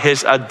son,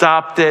 his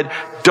adopted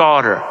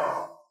daughter.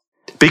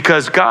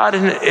 Because God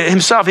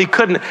himself, he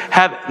couldn't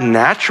have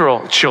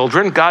natural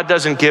children. God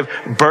doesn't give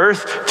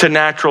birth to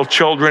natural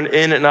children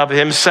in and of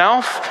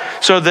himself.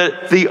 So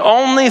that the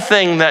only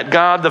thing that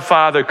God the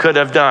Father could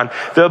have done,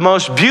 the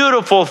most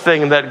beautiful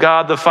thing that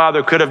God the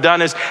Father could have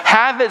done, is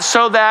have it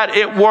so that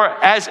it were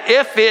as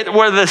if it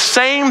were the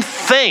same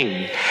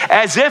thing,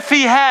 as if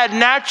he had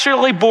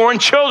naturally born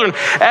children,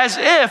 as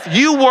if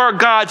you were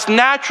God's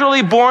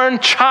naturally born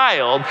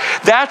child.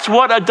 That's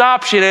what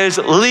adoption is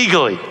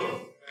legally.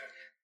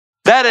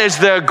 That is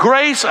the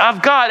grace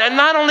of God. And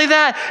not only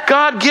that,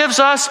 God gives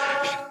us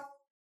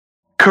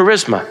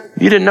charisma.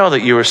 You didn't know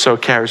that you were so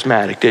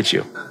charismatic, did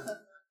you?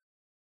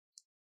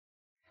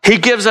 He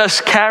gives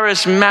us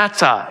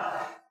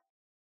charismata,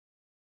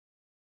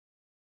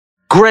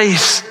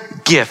 grace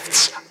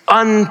gifts,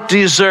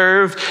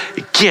 undeserved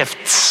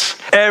gifts.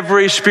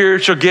 Every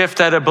spiritual gift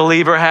that a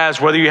believer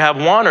has, whether you have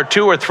one or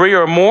two or three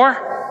or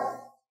more,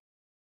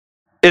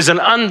 is an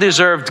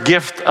undeserved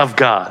gift of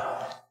God.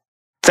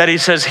 That he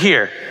says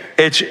here,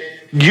 it's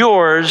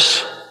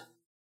yours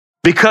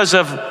because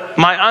of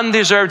my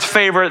undeserved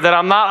favor, that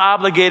I'm not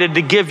obligated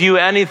to give you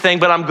anything,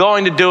 but I'm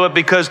going to do it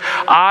because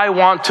I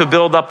want to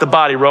build up the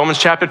body. Romans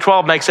chapter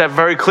 12 makes that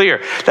very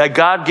clear, that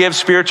God gives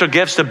spiritual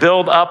gifts to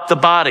build up the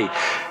body.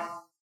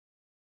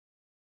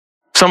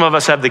 Some of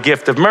us have the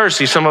gift of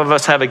mercy. Some of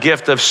us have a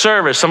gift of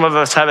service. Some of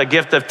us have a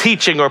gift of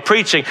teaching or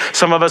preaching.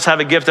 Some of us have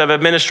a gift of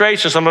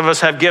administration. Some of us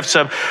have gifts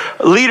of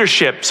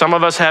leadership. Some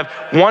of us have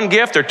one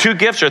gift or two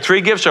gifts or three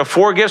gifts or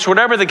four gifts,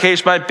 whatever the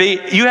case might be.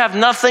 You have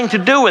nothing to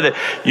do with it.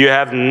 You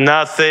have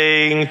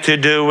nothing to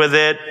do with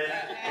it.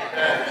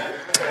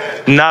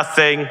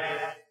 Nothing.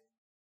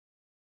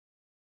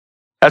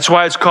 That's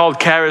why it's called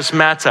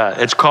charismata.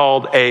 It's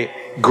called a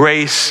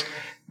grace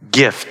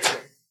gift.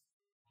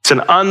 It's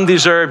an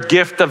undeserved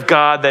gift of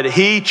God that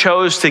he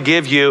chose to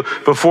give you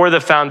before the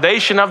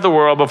foundation of the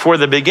world, before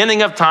the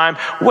beginning of time,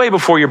 way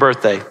before your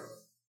birthday.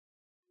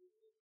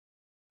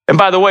 And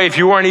by the way, if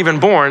you weren't even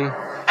born,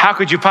 how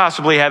could you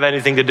possibly have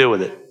anything to do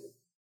with it?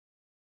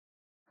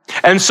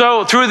 And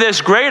so through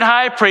this great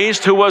high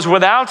priest who was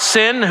without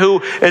sin,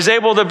 who is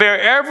able to bear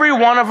every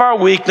one of our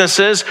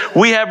weaknesses,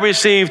 we have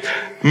received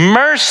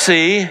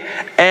mercy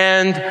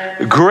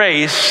and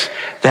grace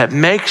that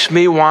makes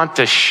me want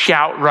to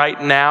shout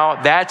right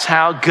now. That's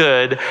how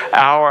good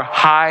our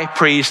high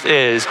priest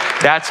is.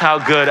 That's how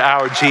good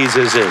our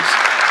Jesus is.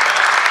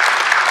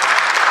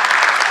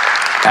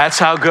 That's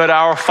how good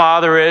our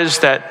Father is,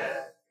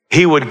 that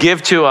he would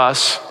give to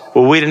us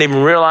what we didn't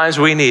even realize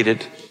we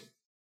needed,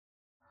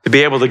 to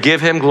be able to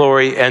give him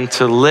glory and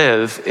to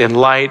live in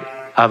light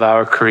of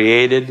our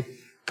created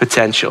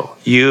potential.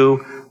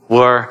 You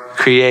were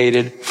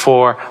created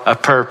for a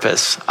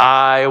purpose.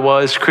 I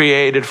was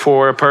created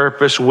for a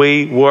purpose.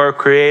 We were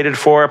created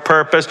for a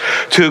purpose,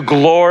 to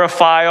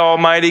glorify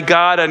Almighty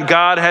God. And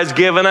God has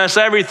given us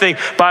everything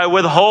by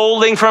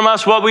withholding from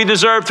us what we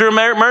deserve through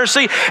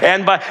mercy,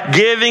 and by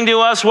giving to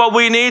us what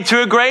we need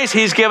through grace.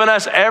 He's given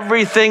us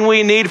everything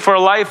we need for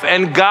life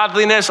and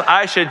godliness.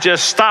 I should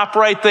just stop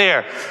right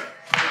there.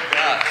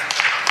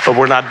 But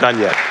we're not done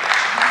yet.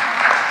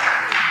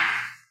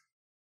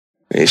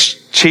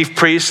 These chief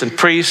priests and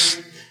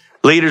priests,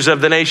 leaders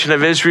of the nation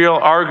of Israel,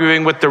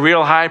 arguing with the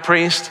real high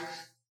priest.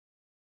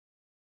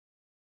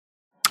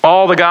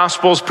 All the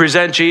Gospels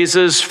present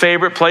Jesus'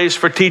 favorite place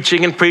for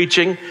teaching and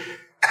preaching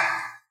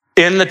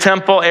in the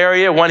temple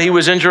area when he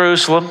was in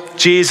Jerusalem.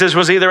 Jesus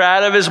was either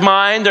out of his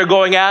mind or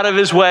going out of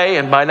his way,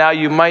 and by now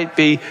you might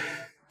be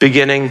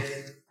beginning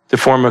to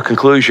form a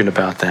conclusion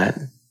about that,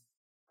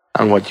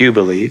 on what you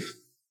believe.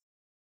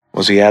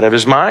 Was he out of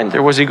his mind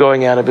or was he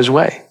going out of his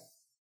way?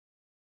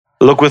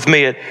 Look with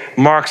me at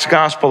Mark's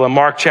Gospel in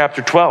Mark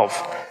chapter 12.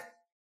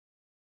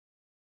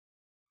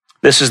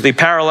 This is the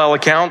parallel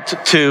account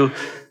to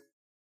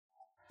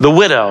the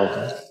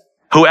widow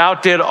who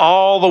outdid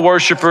all the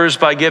worshipers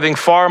by giving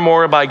far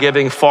more, by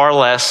giving far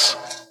less.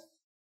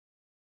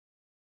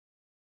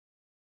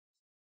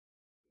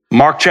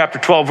 Mark chapter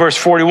 12, verse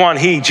 41,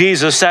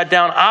 Jesus, sat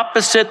down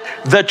opposite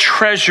the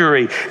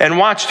treasury and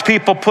watched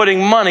people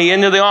putting money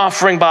into the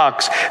offering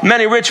box.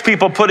 Many rich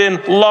people put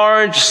in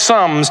large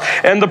sums,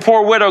 and the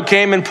poor widow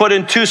came and put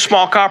in 2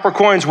 small copper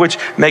coins, which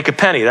make a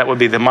penny. That would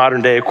be the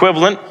modern day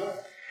equivalent.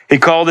 He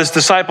called his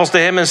disciples to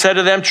him and said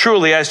to them,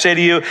 truly, I say to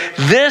you,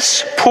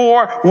 this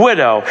poor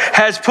widow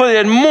has put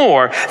in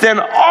more than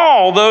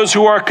all those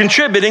who are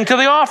contributing to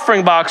the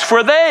offering box,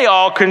 for they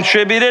all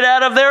contributed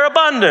out of their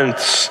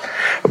abundance.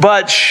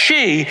 But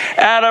she,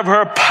 out of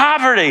her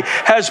poverty,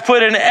 has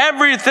put in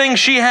everything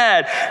she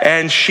had,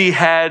 and she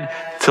had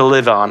to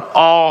live on.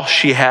 All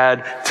she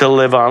had to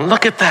live on.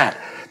 Look at that.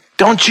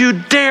 Don't you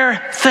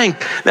dare think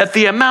that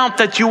the amount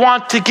that you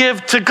want to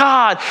give to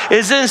God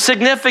is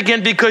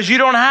insignificant because you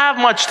don't have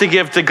much to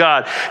give to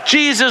God.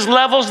 Jesus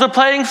levels the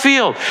playing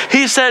field.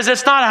 He says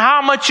it's not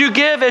how much you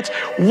give, it's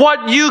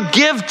what you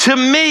give to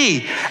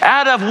me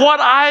out of what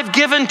I've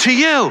given to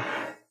you.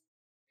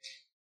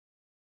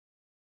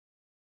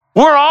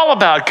 We're all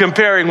about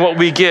comparing what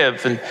we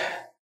give and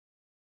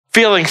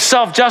feeling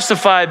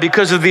self-justified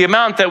because of the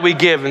amount that we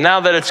give. And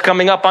now that it's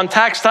coming up on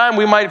tax time,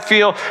 we might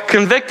feel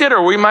convicted,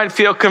 or we might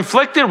feel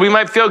conflicted. We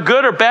might feel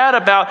good or bad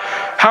about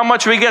how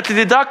much we get to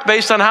deduct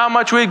based on how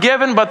much we've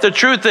given. But the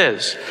truth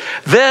is,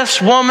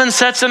 this woman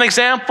sets an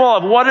example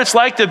of what it's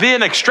like to be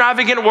an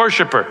extravagant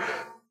worshiper.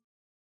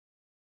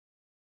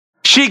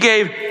 She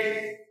gave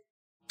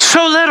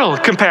so little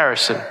in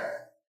comparison.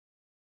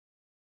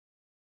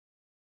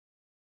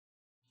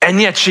 And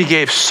yet she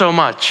gave so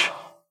much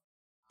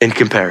in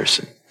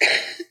comparison.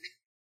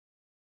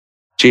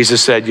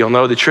 Jesus said, you'll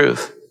know the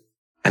truth,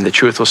 and the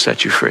truth will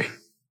set you free.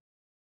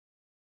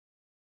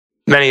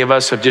 Many of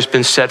us have just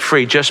been set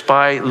free just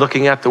by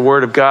looking at the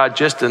Word of God,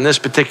 just in this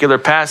particular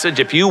passage.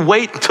 If you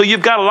wait until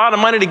you've got a lot of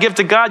money to give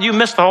to God, you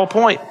miss the whole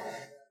point.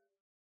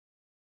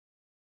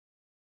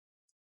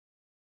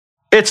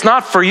 It's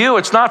not for you,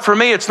 it's not for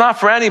me, it's not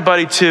for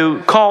anybody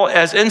to call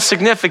as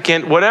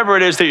insignificant whatever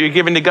it is that you're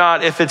giving to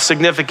God if it's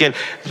significant.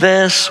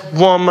 This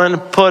woman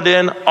put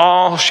in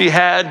all she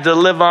had to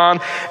live on,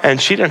 and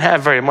she didn't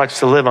have very much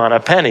to live on. A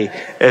penny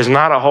is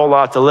not a whole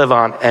lot to live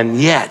on, and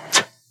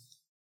yet,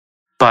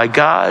 by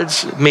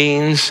God's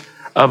means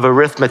of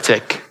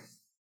arithmetic,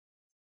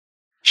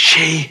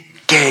 she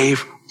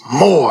gave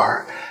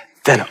more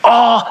than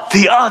all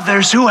the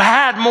others who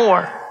had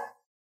more.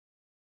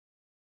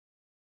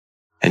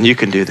 And you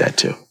can do that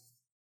too.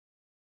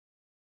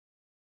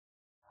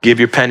 Give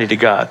your penny to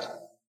God.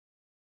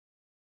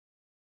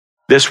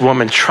 This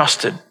woman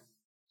trusted,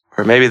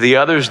 or maybe the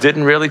others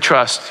didn't really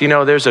trust. You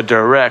know, there's a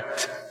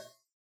direct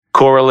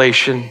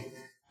correlation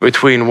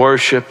between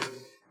worship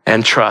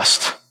and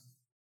trust.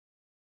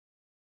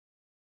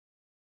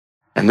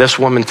 And this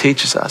woman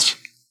teaches us.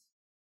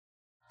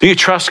 Do you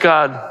trust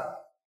God?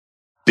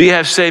 Do you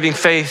have saving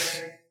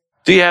faith?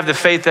 Do you have the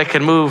faith that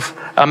can move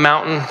a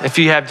mountain? If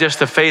you have just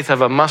the faith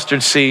of a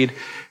mustard seed,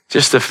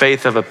 just the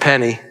faith of a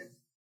penny,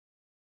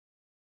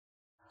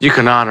 you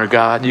can honor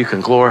God, you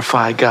can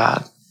glorify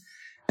God,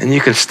 and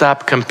you can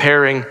stop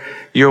comparing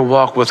your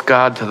walk with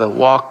God to the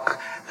walk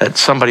that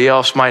somebody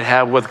else might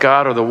have with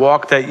God, or the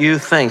walk that you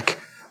think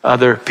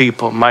other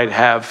people might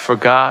have for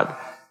God.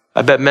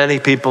 I bet many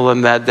people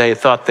in that day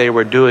thought they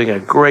were doing a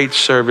great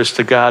service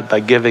to God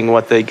by giving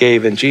what they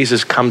gave, and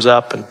Jesus comes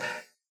up and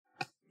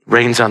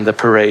rains on the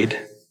parade.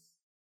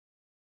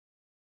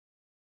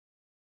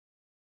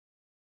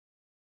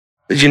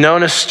 Did you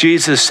notice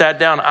Jesus sat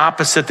down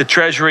opposite the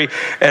treasury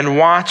and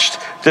watched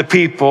the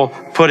people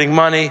putting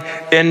money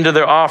into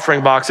their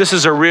offering box? This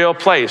is a real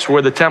place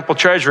where the temple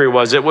treasury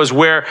was. It was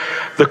where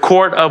the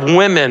court of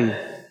women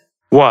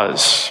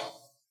was,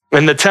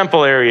 in the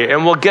temple area.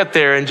 And we'll get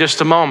there in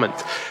just a moment.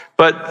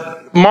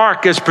 But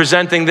Mark is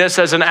presenting this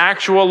as an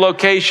actual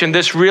location.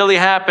 This really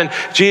happened.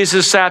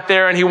 Jesus sat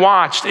there and he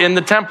watched in the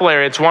temple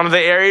area. It's one of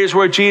the areas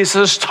where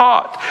Jesus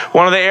taught,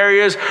 one of the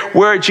areas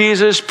where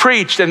Jesus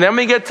preached. And then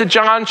we get to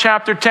John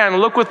chapter 10.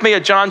 Look with me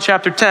at John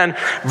chapter 10,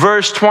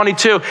 verse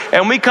 22.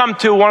 And we come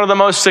to one of the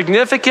most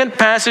significant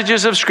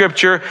passages of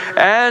Scripture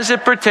as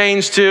it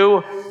pertains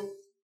to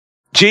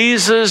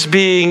Jesus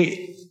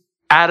being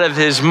out of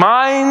his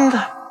mind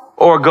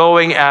or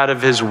going out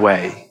of his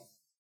way.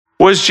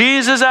 Was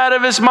Jesus out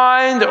of his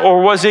mind,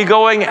 or was he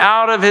going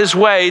out of his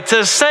way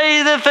to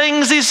say the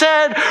things he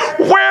said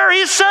where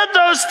he said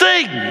those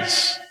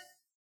things?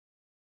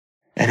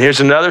 And here's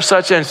another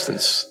such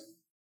instance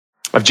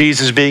of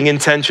Jesus being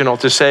intentional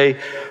to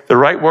say the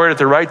right word at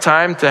the right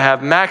time to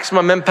have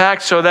maximum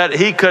impact so that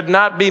he could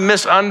not be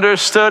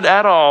misunderstood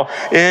at all.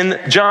 In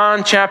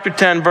John chapter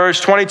 10,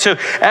 verse 22,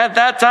 at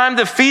that time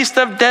the feast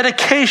of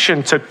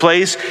dedication took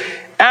place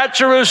at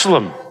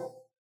Jerusalem.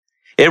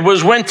 It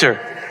was winter.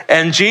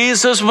 And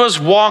Jesus was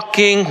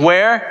walking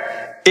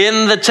where?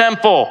 In the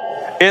temple,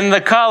 in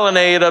the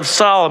colonnade of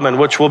Solomon,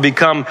 which will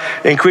become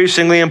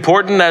increasingly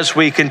important as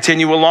we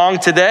continue along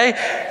today.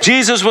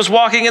 Jesus was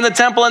walking in the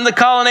temple in the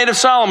colonnade of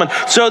Solomon.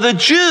 So the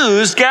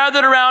Jews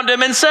gathered around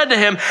him and said to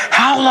him,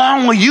 how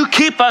long will you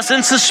keep us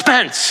in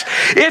suspense?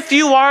 If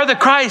you are the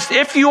Christ,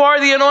 if you are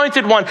the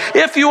anointed one,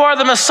 if you are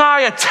the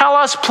Messiah, tell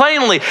us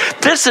plainly.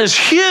 This is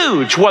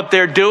huge what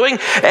they're doing,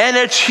 and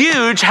it's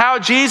huge how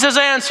Jesus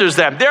answers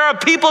them. There are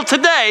people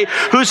today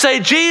who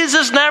say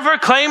Jesus never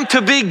claimed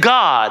to be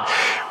God.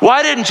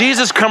 Why didn't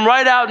Jesus come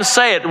right out and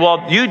say it?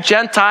 Well, you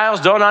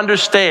Gentiles don't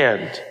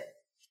understand.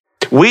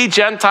 We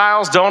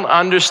Gentiles don't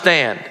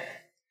understand.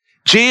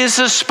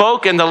 Jesus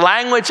spoke in the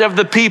language of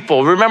the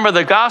people. Remember,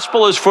 the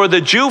gospel is for the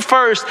Jew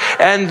first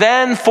and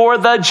then for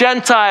the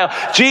Gentile.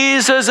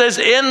 Jesus is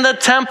in the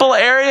temple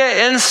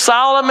area in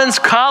Solomon's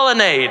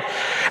colonnade.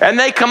 And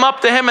they come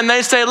up to him and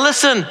they say,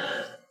 listen,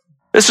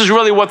 this is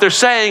really what they're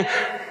saying.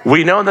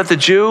 We know that the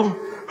Jew,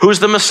 who's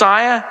the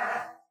Messiah,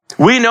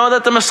 we know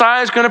that the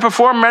Messiah is going to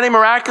perform many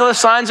miraculous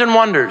signs and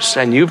wonders,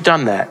 and you've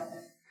done that.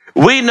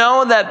 We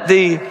know that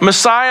the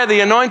Messiah,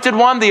 the anointed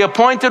one, the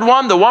appointed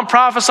one, the one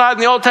prophesied in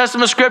the Old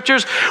Testament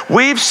scriptures,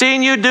 we've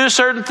seen you do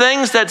certain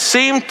things that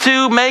seem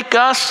to make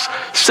us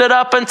sit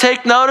up and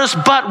take notice,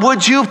 but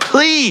would you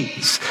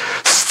please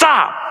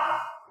stop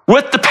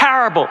with the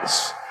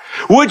parables?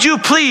 Would you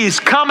please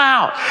come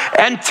out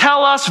and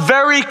tell us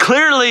very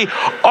clearly,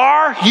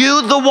 are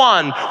you the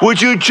one?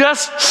 Would you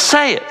just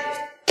say it?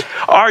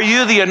 Are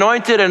you the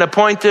anointed and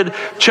appointed,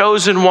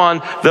 chosen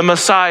one, the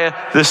Messiah,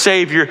 the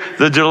Savior,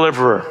 the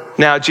deliverer?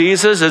 Now,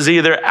 Jesus is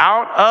either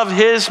out of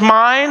his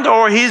mind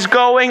or he's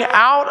going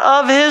out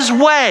of his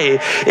way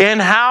in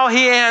how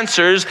he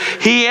answers.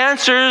 He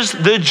answers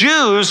the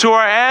Jews who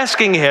are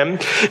asking him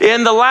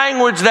in the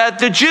language that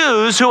the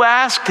Jews who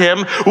asked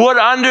him would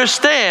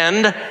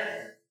understand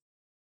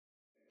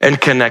and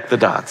connect the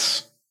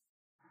dots.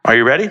 Are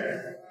you ready?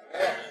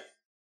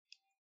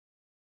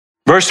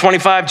 Verse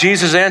 25,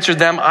 Jesus answered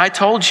them, I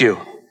told you,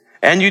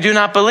 and you do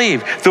not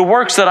believe. The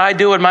works that I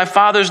do in my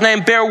Father's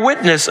name bear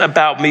witness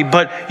about me,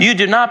 but you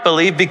do not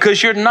believe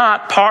because you're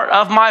not part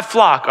of my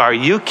flock. Are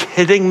you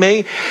kidding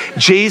me?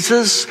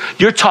 Jesus,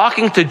 you're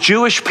talking to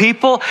Jewish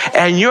people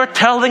and you're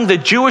telling the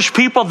Jewish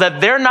people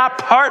that they're not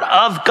part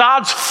of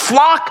God's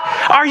flock?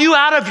 Are you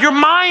out of your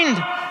mind?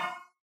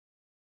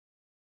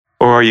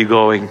 Or are you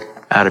going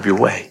out of your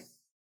way?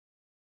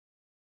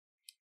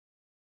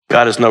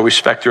 God is no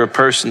respecter of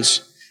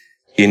persons.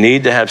 You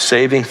need to have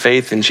saving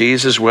faith in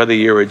Jesus, whether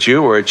you're a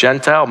Jew or a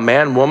Gentile,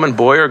 man, woman,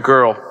 boy, or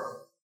girl.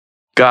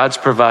 God's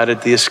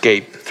provided the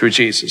escape through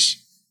Jesus.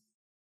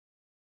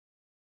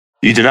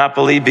 You do not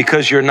believe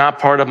because you're not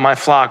part of my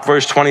flock.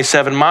 Verse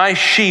 27, my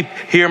sheep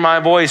hear my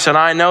voice and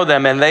I know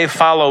them and they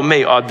follow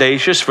me.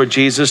 Audacious for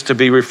Jesus to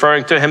be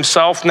referring to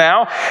himself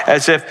now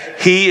as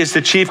if he is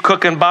the chief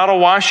cook and bottle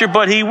washer,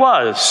 but he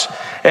was,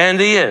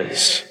 and he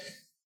is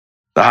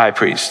the high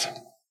priest.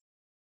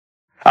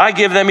 I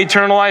give them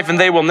eternal life and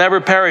they will never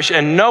perish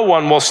and no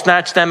one will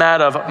snatch them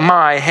out of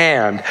my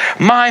hand.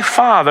 My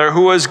Father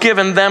who has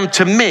given them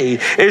to me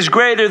is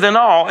greater than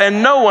all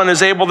and no one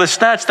is able to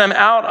snatch them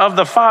out of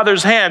the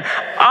Father's hand.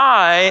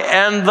 I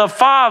and the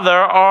Father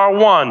are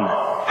one.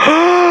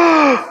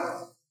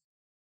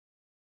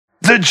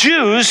 The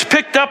Jews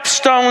picked up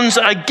stones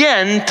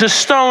again to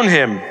stone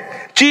him.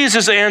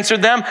 Jesus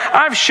answered them,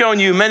 I've shown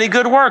you many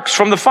good works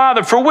from the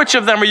Father. For which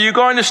of them are you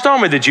going to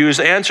stone me? The Jews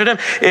answered him,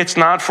 it's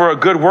not for a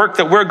good work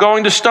that we're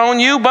going to stone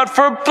you, but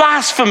for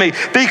blasphemy,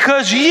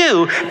 because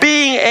you,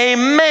 being a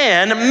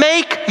man,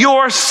 make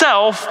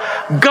yourself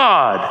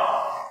God.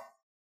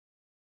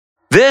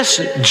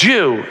 This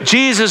Jew,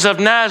 Jesus of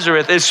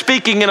Nazareth, is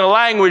speaking in a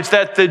language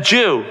that the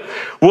Jew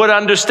would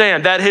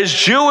understand, that his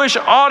Jewish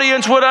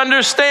audience would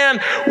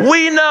understand.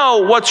 We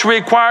know what's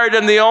required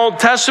in the Old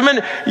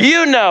Testament.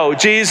 You know,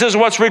 Jesus,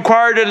 what's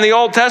required in the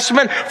Old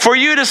Testament. For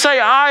you to say,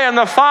 I and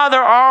the Father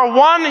are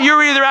one,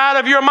 you're either out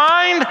of your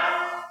mind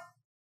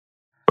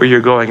or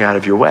you're going out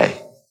of your way.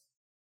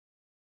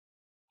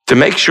 To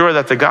make sure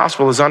that the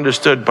gospel is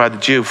understood by the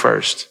Jew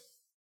first.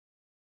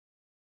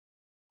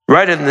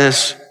 Right in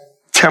this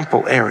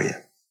temple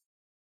area.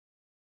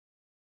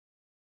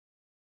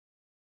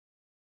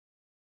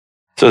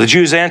 So the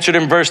Jews answered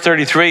him, verse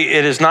 33,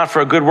 it is not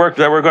for a good work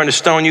that we're going to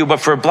stone you, but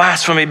for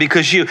blasphemy,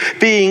 because you,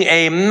 being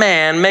a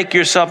man, make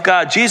yourself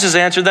God. Jesus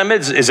answered them,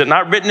 is it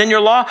not written in your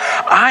law?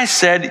 I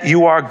said,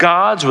 you are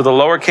gods with a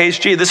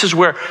lowercase g. This is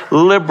where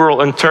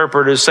liberal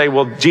interpreters say,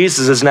 well,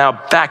 Jesus is now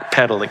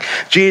backpedaling.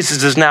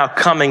 Jesus is now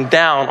coming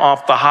down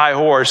off the high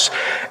horse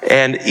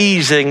and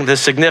easing the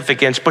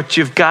significance, but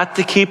you've got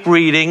to keep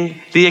reading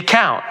the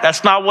account.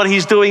 That's not what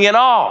he's doing at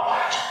all.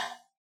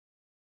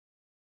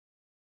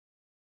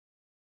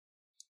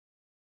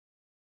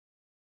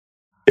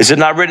 Is it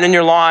not written in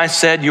your law, I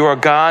said, you are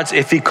gods?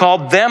 If he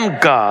called them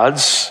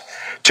gods,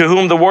 to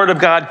whom the word of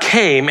God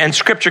came, and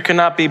scripture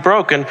cannot be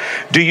broken,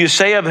 do you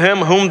say of him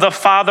whom the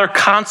Father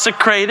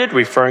consecrated,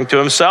 referring to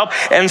himself,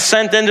 and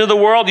sent into the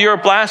world, you're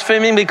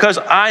blaspheming because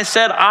I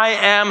said I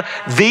am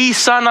the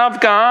Son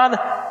of God?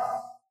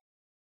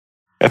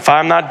 If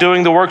I'm not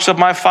doing the works of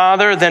my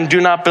Father, then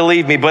do not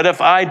believe me. But if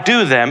I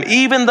do them,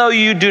 even though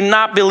you do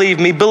not believe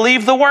me,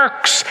 believe the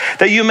works,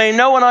 that you may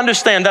know and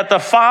understand that the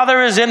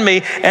Father is in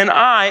me and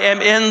I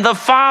am in the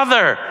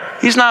Father.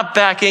 He's not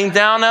backing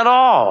down at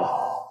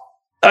all.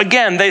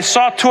 Again, they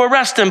sought to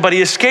arrest him, but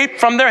he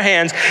escaped from their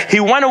hands. He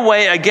went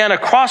away again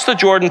across the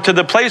Jordan to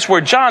the place where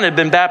John had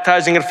been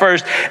baptizing at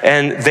first,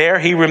 and there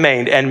he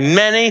remained. And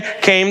many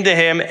came to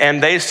him,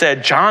 and they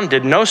said, John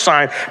did no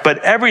sign, but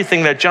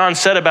everything that John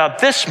said about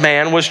this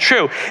man was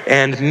true.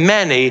 And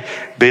many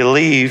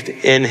believed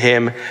in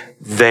him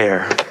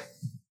there.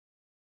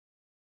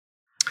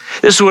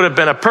 This would have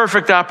been a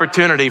perfect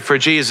opportunity for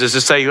Jesus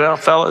to say, well,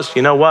 fellas,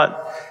 you know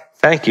what?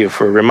 Thank you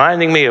for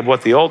reminding me of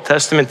what the Old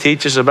Testament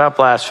teaches about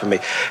blasphemy.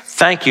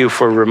 Thank you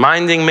for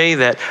reminding me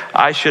that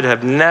I should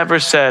have never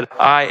said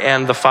I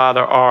and the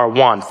Father are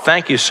one.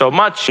 Thank you so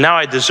much. Now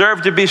I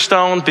deserve to be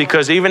stoned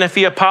because even if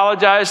he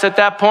apologized at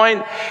that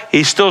point,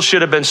 he still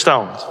should have been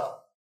stoned.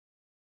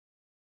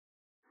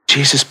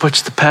 Jesus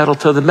puts the pedal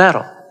to the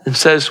metal and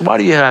says, why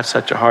do you have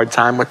such a hard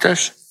time with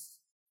this?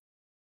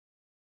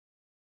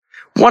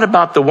 What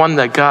about the one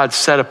that God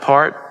set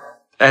apart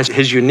as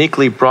his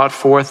uniquely brought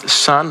forth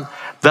Son?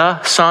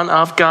 The Son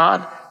of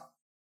God.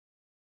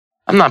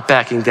 I'm not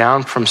backing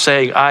down from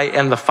saying I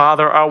and the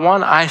Father are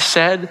one. I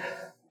said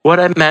what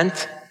I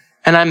meant,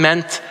 and I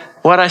meant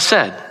what I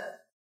said.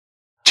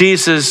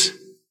 Jesus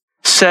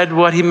said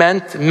what he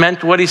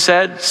meant what he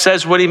said,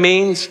 says what he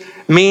means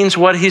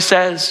what he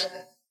says.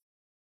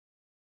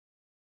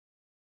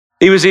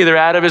 He was either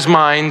out of his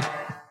mind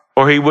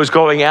or he was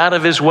going out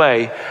of his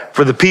way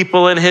for the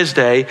people in his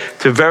day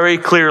to very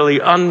clearly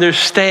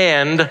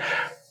understand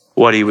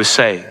what he was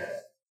saying,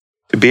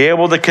 to be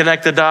able to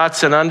connect the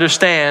dots and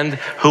understand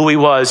who he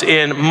was.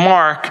 In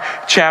Mark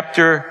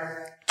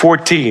chapter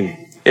 14,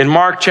 in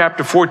Mark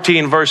chapter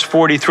 14, verse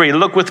 43,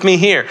 look with me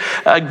here.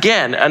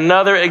 Again,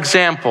 another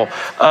example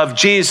of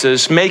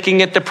Jesus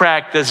making it the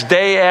practice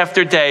day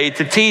after day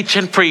to teach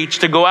and preach,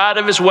 to go out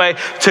of his way,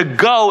 to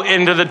go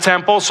into the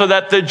temple so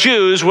that the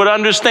Jews would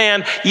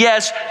understand,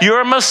 yes,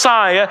 your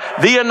Messiah,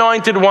 the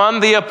anointed one,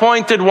 the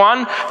appointed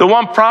one, the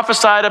one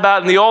prophesied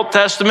about in the Old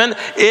Testament,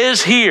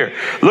 is here.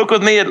 Look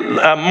with me at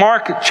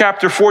Mark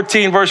chapter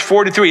 14, verse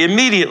 43.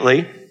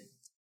 Immediately,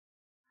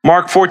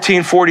 Mark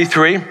 14,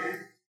 43.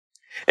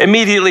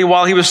 Immediately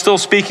while he was still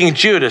speaking,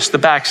 Judas, the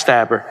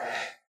backstabber,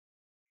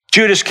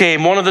 Judas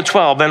came, one of the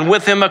 12, and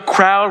with him a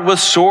crowd with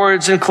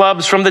swords and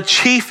clubs from the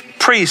chief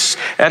priests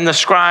and the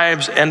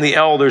scribes and the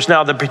elders.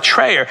 Now the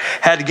betrayer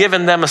had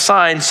given them a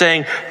sign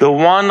saying, the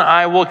one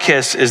I will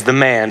kiss is the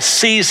man.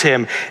 Seize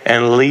him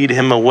and lead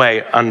him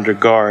away under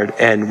guard.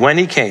 And when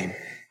he came,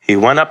 he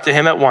went up to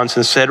him at once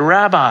and said,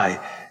 Rabbi,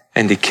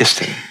 and he kissed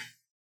him.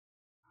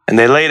 And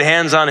they laid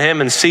hands on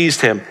him and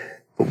seized him.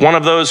 One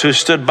of those who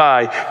stood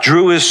by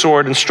drew his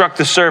sword and struck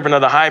the servant of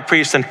the high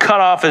priest and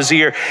cut off his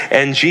ear.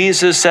 And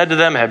Jesus said to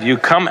them, have you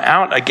come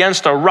out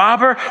against a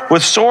robber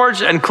with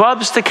swords and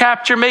clubs to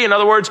capture me? In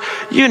other words,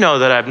 you know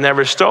that I've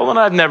never stolen.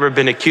 I've never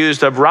been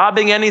accused of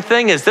robbing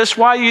anything. Is this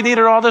why you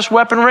needed all this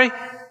weaponry?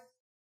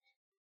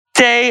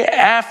 Day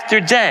after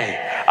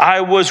day,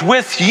 I was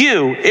with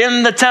you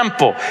in the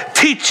temple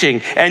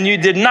teaching, and you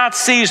did not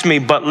seize me,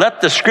 but let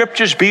the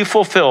scriptures be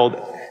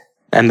fulfilled.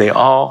 And they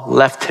all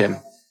left him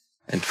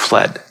and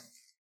fled.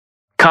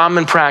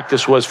 Common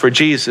practice was for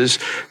Jesus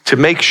to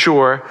make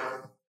sure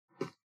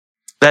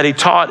that he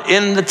taught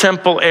in the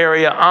temple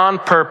area on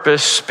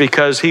purpose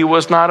because he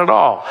was not at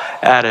all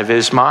out of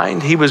his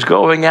mind. He was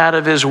going out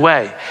of his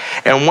way.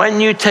 And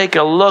when you take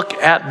a look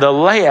at the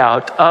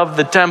layout of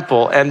the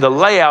temple and the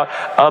layout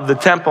of the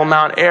Temple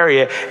Mount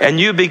area, and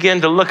you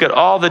begin to look at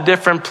all the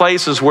different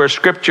places where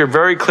Scripture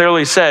very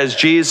clearly says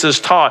Jesus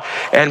taught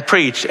and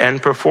preached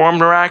and performed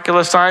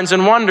miraculous signs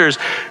and wonders,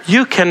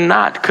 you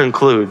cannot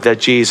conclude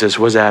that Jesus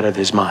was out of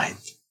his mind.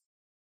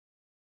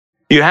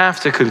 You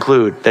have to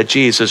conclude that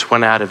Jesus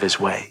went out of his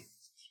way.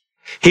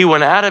 He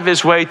went out of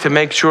his way to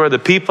make sure the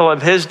people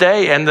of his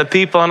day and the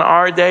people in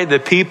our day, the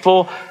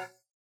people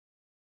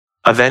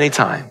of any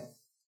time,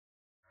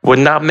 would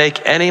not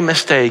make any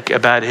mistake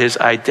about his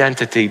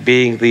identity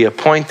being the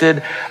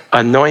appointed,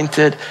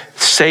 anointed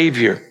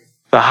Savior,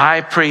 the high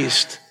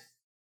priest,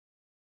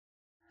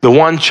 the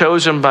one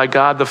chosen by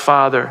God the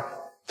Father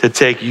to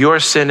take your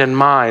sin and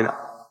mine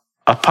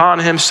upon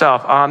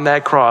himself on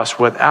that cross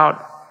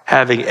without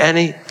having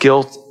any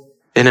guilt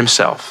in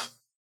himself.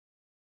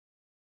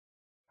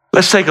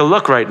 Let's take a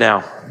look right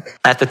now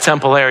at the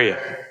temple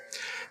area.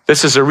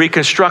 This is a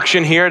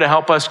reconstruction here to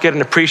help us get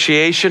an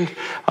appreciation,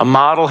 a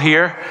model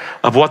here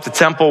of what the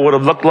temple would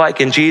have looked like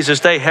in Jesus'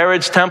 day.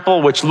 Herod's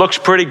temple, which looks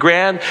pretty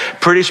grand,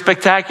 pretty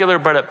spectacular,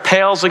 but it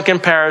pales in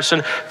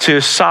comparison to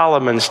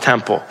Solomon's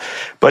temple.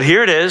 But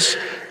here it is.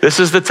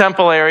 This is the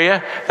temple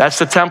area. That's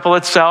the temple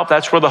itself.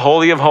 That's where the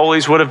Holy of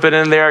Holies would have been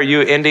in there.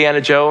 You Indiana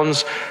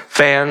Jones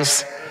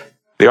fans,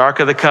 the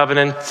Ark of the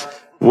Covenant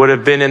would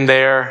have been in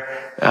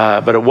there,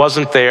 but it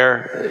wasn't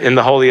there in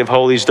the Holy of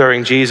Holies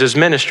during Jesus'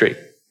 ministry.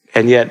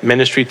 And yet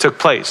ministry took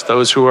place.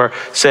 Those who are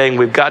saying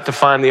we've got to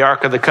find the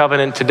Ark of the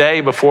Covenant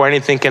today before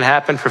anything can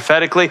happen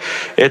prophetically,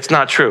 it's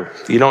not true.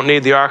 You don't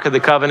need the Ark of the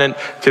Covenant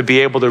to be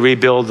able to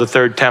rebuild the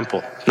third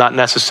temple. Not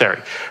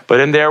necessary.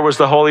 But in there was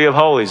the Holy of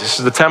Holies. This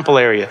is the temple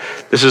area.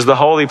 This is the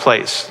holy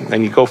place.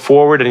 And you go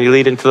forward and you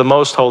lead into the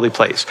most holy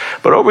place.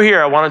 But over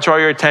here, I want to draw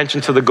your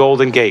attention to the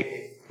Golden Gate.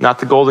 Not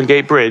the Golden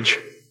Gate Bridge.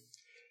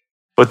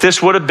 But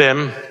this would have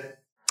been,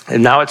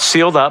 and now it's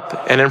sealed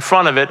up, and in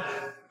front of it,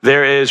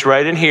 there is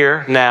right in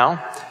here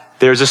now,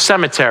 there's a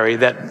cemetery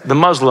that the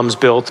Muslims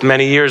built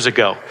many years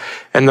ago.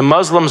 And the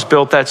Muslims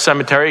built that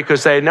cemetery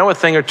because they know a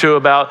thing or two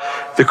about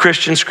the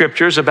Christian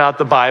scriptures, about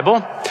the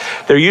Bible.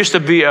 There used to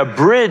be a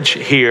bridge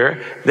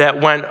here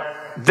that went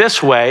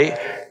this way,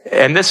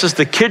 and this is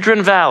the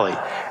Kidron Valley.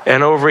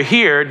 And over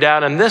here,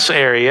 down in this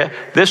area,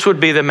 this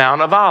would be the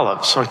Mount of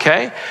Olives,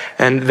 okay?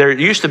 And there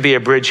used to be a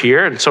bridge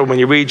here. And so when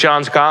you read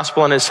John's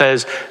gospel and it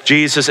says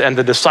Jesus and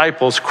the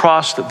disciples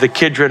crossed the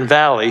Kidron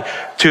Valley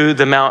to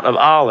the Mount of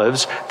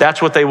Olives,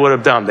 that's what they would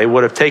have done. They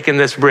would have taken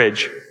this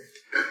bridge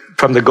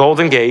from the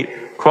Golden Gate,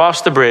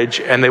 crossed the bridge,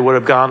 and they would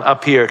have gone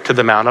up here to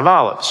the Mount of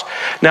Olives.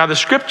 Now, the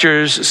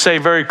scriptures say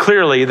very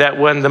clearly that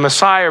when the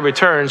Messiah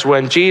returns,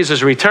 when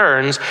Jesus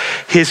returns,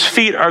 his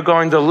feet are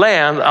going to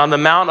land on the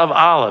Mount of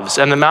Olives,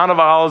 and the Mount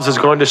of Olives is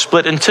going to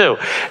split in two.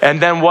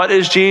 And then what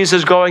is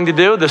Jesus going to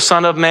do? The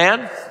Son of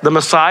Man, the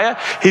Messiah,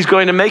 he's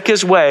going to make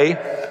his way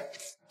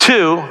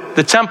to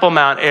the Temple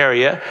Mount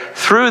area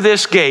through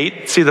this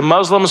gate. See, the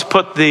Muslims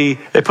put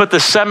the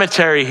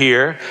cemetery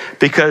here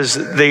because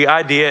the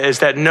idea is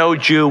that no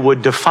Jew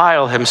would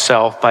defile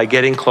himself by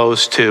getting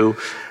close to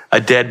a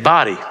dead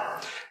body.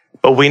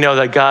 But we know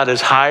that God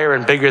is higher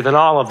and bigger than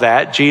all of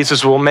that.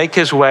 Jesus will make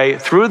his way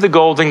through the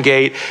Golden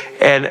Gate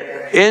and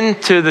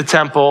into the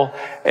temple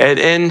and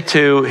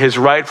into his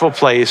rightful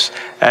place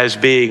as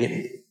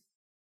being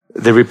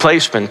the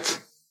replacement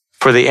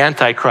for the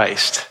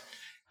Antichrist.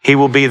 He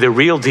will be the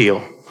real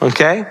deal,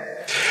 okay?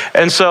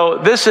 And so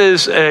this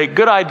is a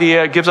good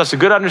idea, gives us a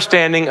good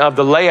understanding of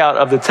the layout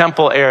of the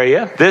temple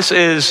area. This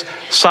is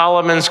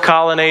Solomon's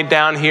colonnade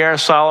down here.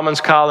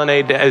 Solomon's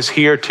colonnade is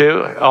here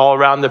too, all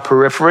around the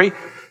periphery.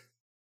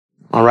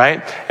 All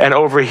right. And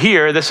over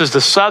here, this is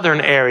the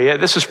southern area.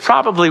 This is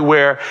probably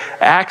where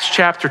Acts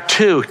chapter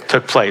 2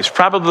 took place.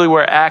 Probably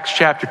where Acts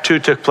chapter 2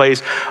 took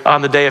place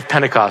on the day of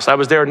Pentecost. I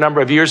was there a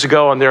number of years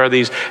ago, and there are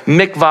these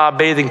mikvah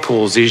bathing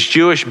pools, these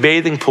Jewish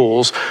bathing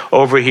pools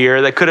over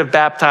here that could have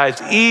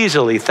baptized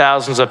easily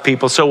thousands of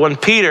people. So when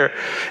Peter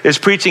is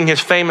preaching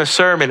his famous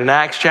sermon in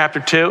Acts chapter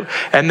 2,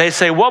 and they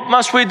say, "What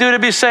must we do to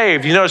be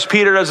saved?" You notice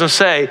Peter doesn't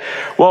say,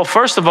 "Well,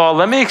 first of all,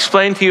 let me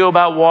explain to you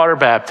about water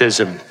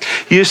baptism."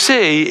 You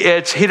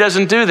see, he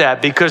doesn't do that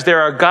because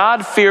there are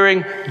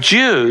God-fearing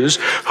Jews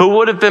who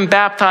would have been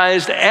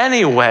baptized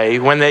anyway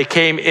when they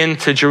came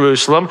into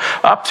Jerusalem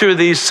up through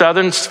these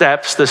southern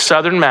steps, the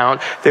southern mount.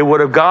 They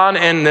would have gone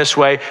in this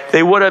way.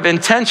 They would have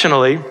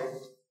intentionally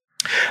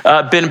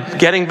been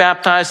getting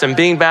baptized and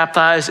being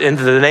baptized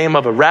into the name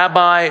of a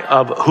rabbi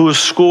of whose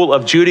school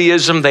of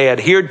Judaism they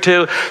adhered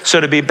to. So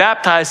to be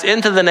baptized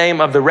into the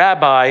name of the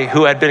rabbi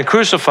who had been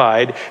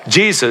crucified,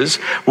 Jesus,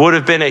 would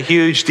have been a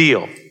huge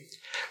deal.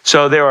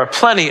 So there are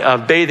plenty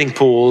of bathing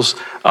pools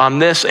on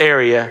this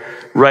area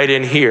right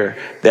in here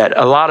that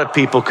a lot of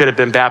people could have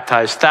been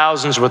baptized,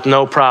 thousands with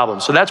no problem.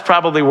 So that's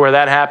probably where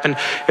that happened.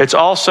 It's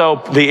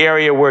also the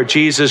area where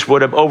Jesus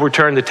would have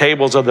overturned the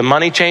tables of the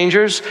money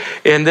changers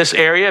in this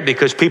area,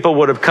 because people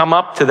would have come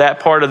up to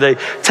that part of the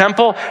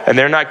temple and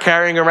they're not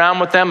carrying around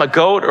with them a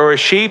goat or a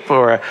sheep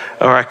or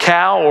a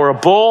cow or a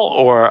bull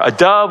or a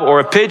dove or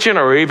a pigeon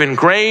or even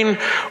grain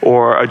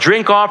or a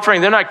drink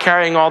offering. They're not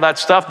carrying all that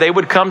stuff. They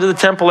would come to the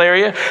temple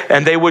area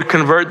and they would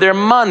convert their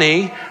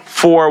money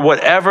for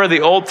whatever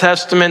the Old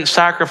Testament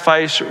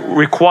sacrifice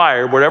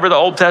required, whatever the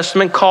Old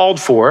Testament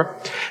called for.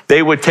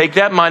 They would take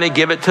that money,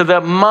 give it to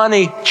the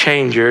money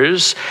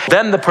changers.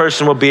 Then the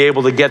person will be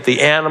able to get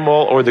the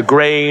animal or the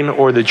grain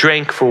or the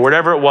drink for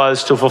whatever it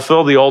was to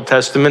fulfill the Old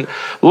Testament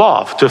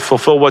law, to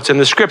fulfill what's in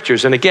the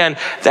scriptures. And again,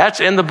 that's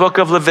in the book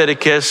of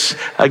Leviticus.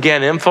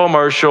 Again,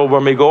 infomercial.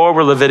 When we go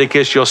over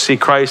Leviticus, you'll see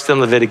Christ in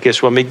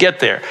Leviticus when we get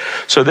there.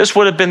 So this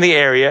would have been the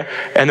area.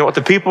 And what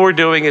the people were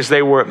doing is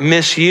they were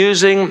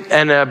misusing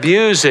and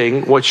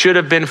abusing what should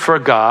have been for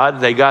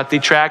God. They got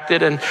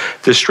detracted and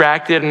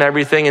distracted and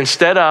everything.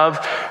 Instead of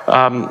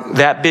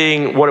that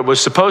being what it was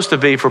supposed to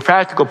be for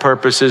practical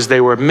purposes, they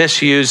were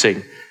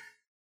misusing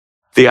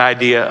the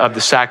idea of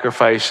the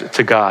sacrifice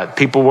to God.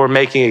 People were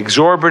making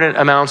exorbitant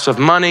amounts of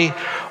money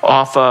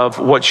off of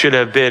what should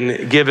have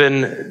been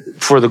given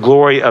for the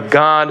glory of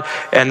God.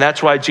 And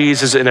that's why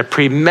Jesus, in a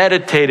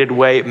premeditated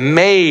way,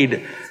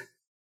 made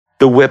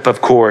the whip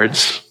of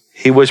cords.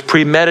 He was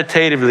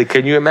premeditatively,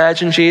 can you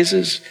imagine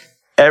Jesus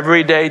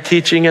every day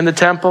teaching in the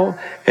temple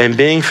and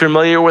being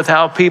familiar with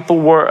how people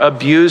were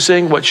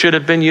abusing what should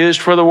have been used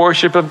for the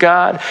worship of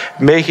God,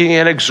 making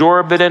an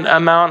exorbitant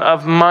amount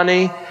of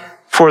money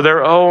for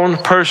their own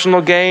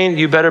personal gain?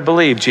 You better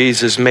believe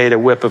Jesus made a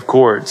whip of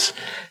cords.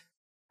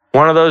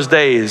 One of those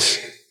days,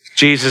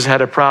 Jesus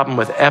had a problem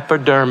with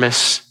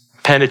epidermis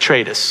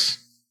penetratus.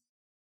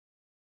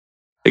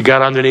 It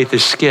got underneath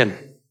his skin.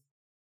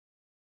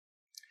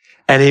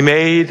 And he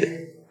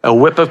made a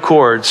whip of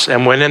cords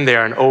and went in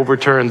there and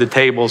overturned the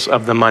tables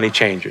of the money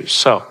changers.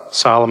 So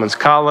Solomon's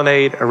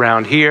colonnade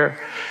around here.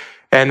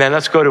 And then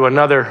let's go to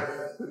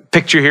another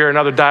picture here,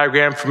 another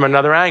diagram from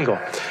another angle.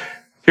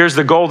 Here's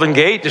the Golden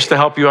Gate, just to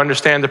help you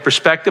understand the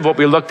perspective, what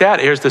we looked at.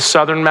 Here's the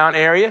Southern Mount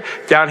area.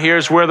 Down here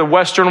is where the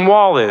Western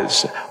Wall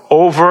is,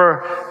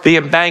 over the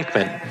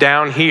embankment,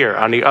 down here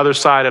on the other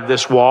side of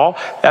this wall.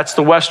 That's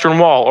the Western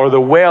Wall, or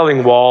the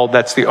Wailing Wall.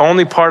 That's the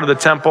only part of the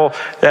temple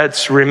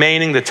that's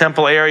remaining, the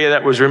temple area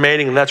that was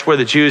remaining, and that's where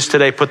the Jews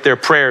today put their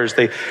prayers.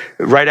 They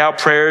write out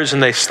prayers,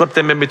 and they slip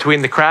them in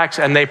between the cracks,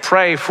 and they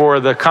pray for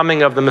the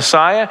coming of the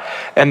Messiah,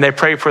 and they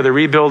pray for the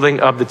rebuilding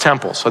of the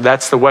temple. So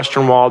that's the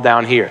Western Wall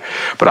down here.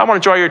 But I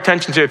want to draw your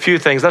attention to a few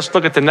things. Let's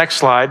look at the next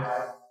slide.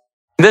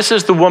 This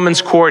is the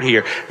woman's court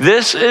here.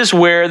 This is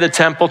where the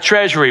temple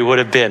treasury would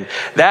have been.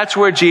 That's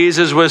where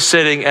Jesus was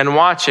sitting and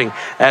watching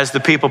as the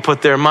people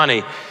put their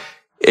money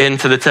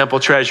into the temple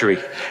treasury.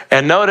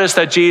 And notice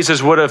that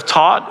Jesus would have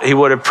taught, he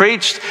would have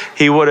preached,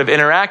 he would have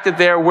interacted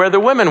there where the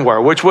women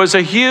were, which was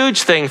a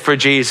huge thing for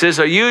Jesus,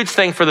 a huge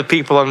thing for the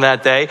people in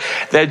that day,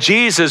 that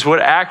Jesus would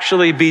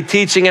actually be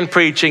teaching and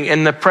preaching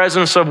in the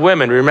presence of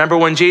women. Remember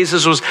when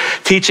Jesus was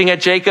teaching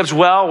at Jacob's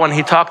well, when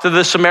he talked to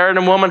the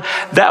Samaritan woman?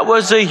 That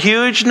was a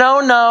huge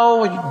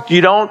no-no.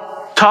 You don't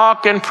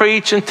talk and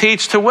preach and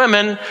teach to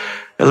women.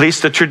 At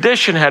least the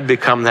tradition had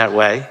become that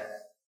way.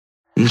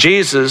 And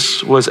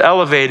Jesus was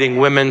elevating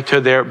women to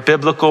their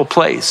biblical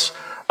place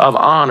of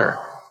honor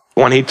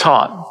when he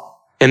taught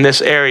in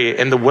this area,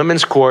 in the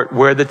women's court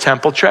where the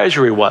temple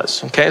treasury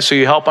was. Okay, so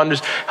you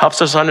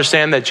helps us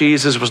understand that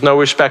Jesus was no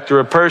respecter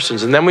of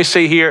persons. And then we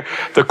see here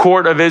the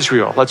court of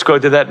Israel. Let's go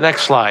to that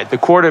next slide. The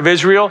court of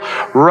Israel,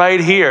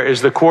 right here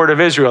is the court of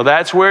Israel.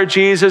 That's where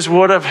Jesus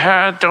would have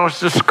had those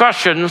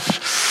discussions,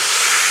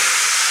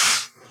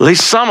 at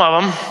least some of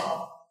them,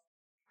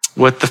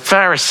 with the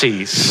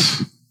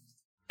Pharisees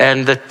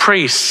and the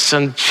priests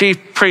and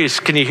chief priests.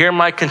 Can you hear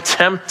my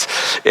contempt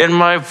in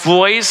my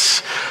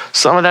voice?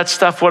 Some of that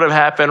stuff would have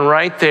happened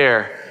right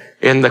there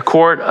in the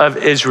court of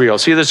Israel.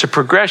 See, there's a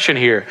progression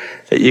here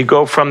that you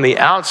go from the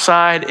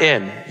outside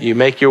in. You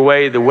make your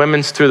way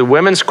through the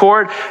women's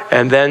court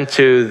and then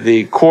to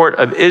the court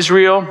of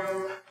Israel,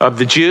 of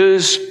the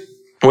Jews,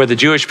 where the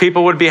Jewish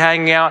people would be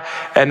hanging out.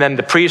 And then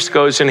the priest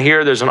goes in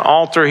here. There's an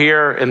altar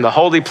here in the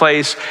holy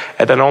place.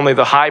 And then only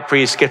the high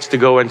priest gets to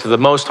go into the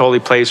most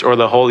holy place, or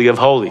the Holy of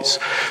Holies.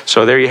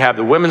 So there you have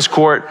the women's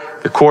court,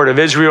 the court of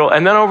Israel.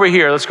 And then over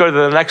here, let's go to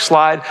the next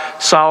slide,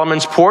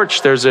 Solomon's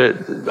porch. There's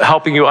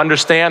helping you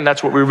understand.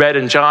 That's what we read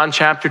in John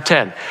chapter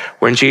 10,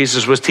 when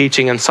Jesus was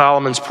teaching in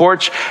Solomon's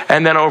porch.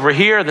 And then over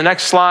here, the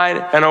next slide,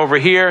 and over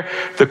here,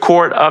 the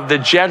court of the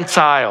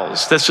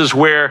Gentiles. This is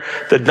where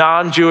the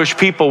non-Jewish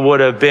people would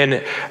have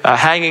been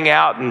hanging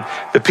out, and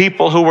the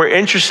people who were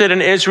interested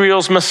in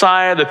Israel's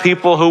Messiah, the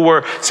people who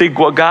were, see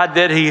what God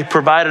did, he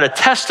provided a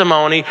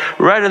testimony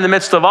right in the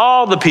midst of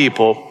all the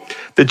people.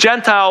 The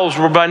Gentiles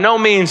were by no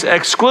means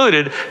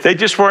excluded. They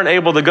just weren't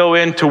able to go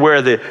into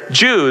where the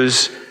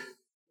Jews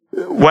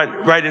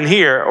went right in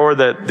here, or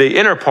the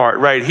inner part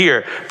right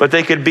here, but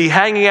they could be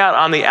hanging out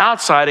on the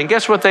outside. And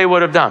guess what they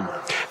would have done?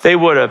 They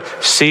would have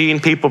seen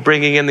people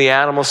bringing in the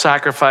animal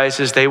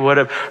sacrifices. They would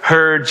have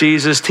heard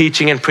Jesus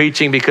teaching and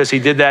preaching, because he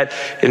did that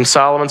in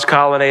Solomon's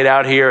colonnade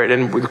out here and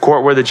in the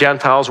court where the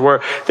Gentiles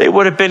were. They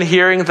would have been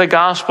hearing the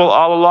gospel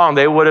all along.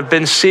 They would have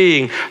been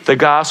seeing the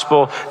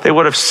gospel. They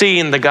would have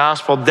seen the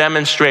gospel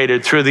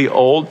demonstrated through the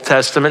Old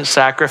Testament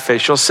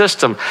sacrificial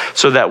system,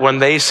 so that when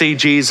they see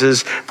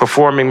Jesus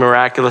performing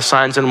miraculous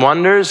signs and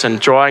wonders and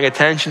drawing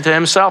attention to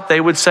himself,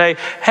 they would say,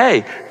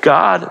 hey,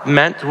 God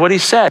meant what he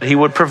said. He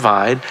would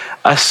provide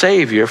a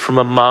savior from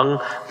among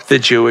the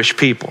Jewish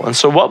people. And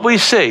so what we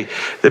see,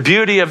 the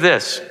beauty of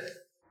this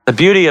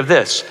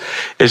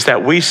is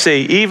that we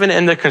see, even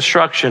in the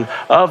construction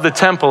of the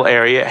temple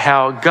area,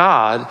 how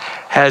God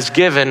has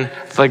given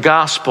the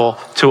gospel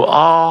to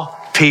all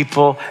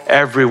people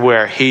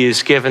everywhere.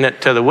 He's given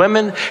it to the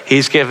women.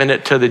 He's given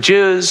it to the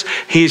Jews.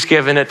 He's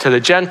given it to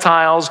the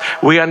Gentiles.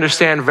 We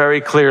understand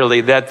very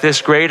clearly that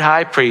this great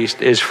high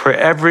priest is for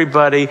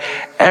everybody,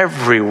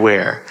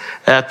 everywhere.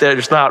 That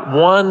there's not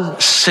one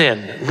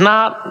sin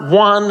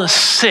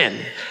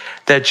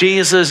that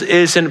Jesus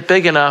isn't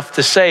big enough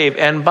to save.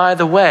 And by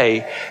the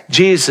way,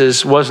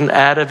 Jesus wasn't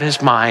out of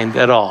his mind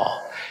at all.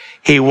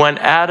 He went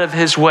out of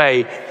his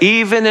way,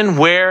 even in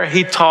where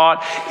he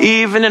taught,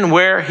 even in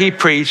where he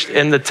preached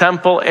in the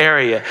temple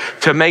area,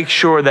 to make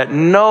sure that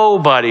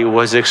nobody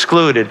was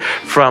excluded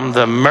from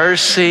the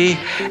mercy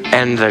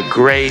and the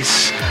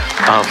grace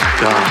of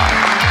God.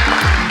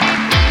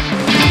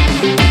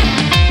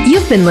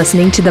 You've been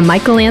listening to the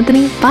Michael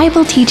Anthony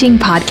Bible Teaching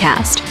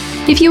Podcast.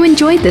 If you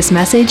enjoyed this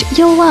message,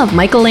 you'll love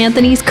Michael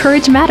Anthony's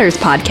Courage Matters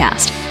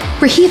podcast,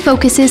 where he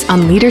focuses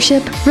on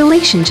leadership,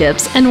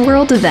 relationships, and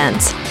world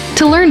events.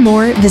 To learn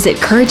more, visit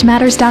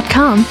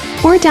CourageMatters.com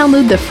or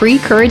download the free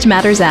Courage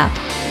Matters app.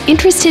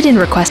 Interested in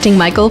requesting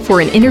Michael for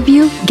an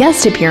interview,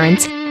 guest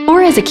appearance,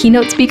 or as a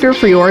keynote speaker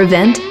for your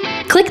event?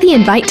 Click the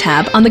Invite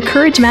tab on the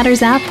Courage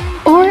Matters app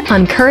or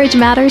on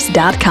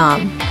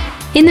CourageMatters.com.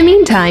 In the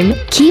meantime,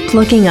 keep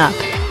looking up.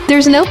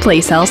 There's no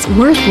place else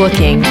worth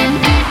looking.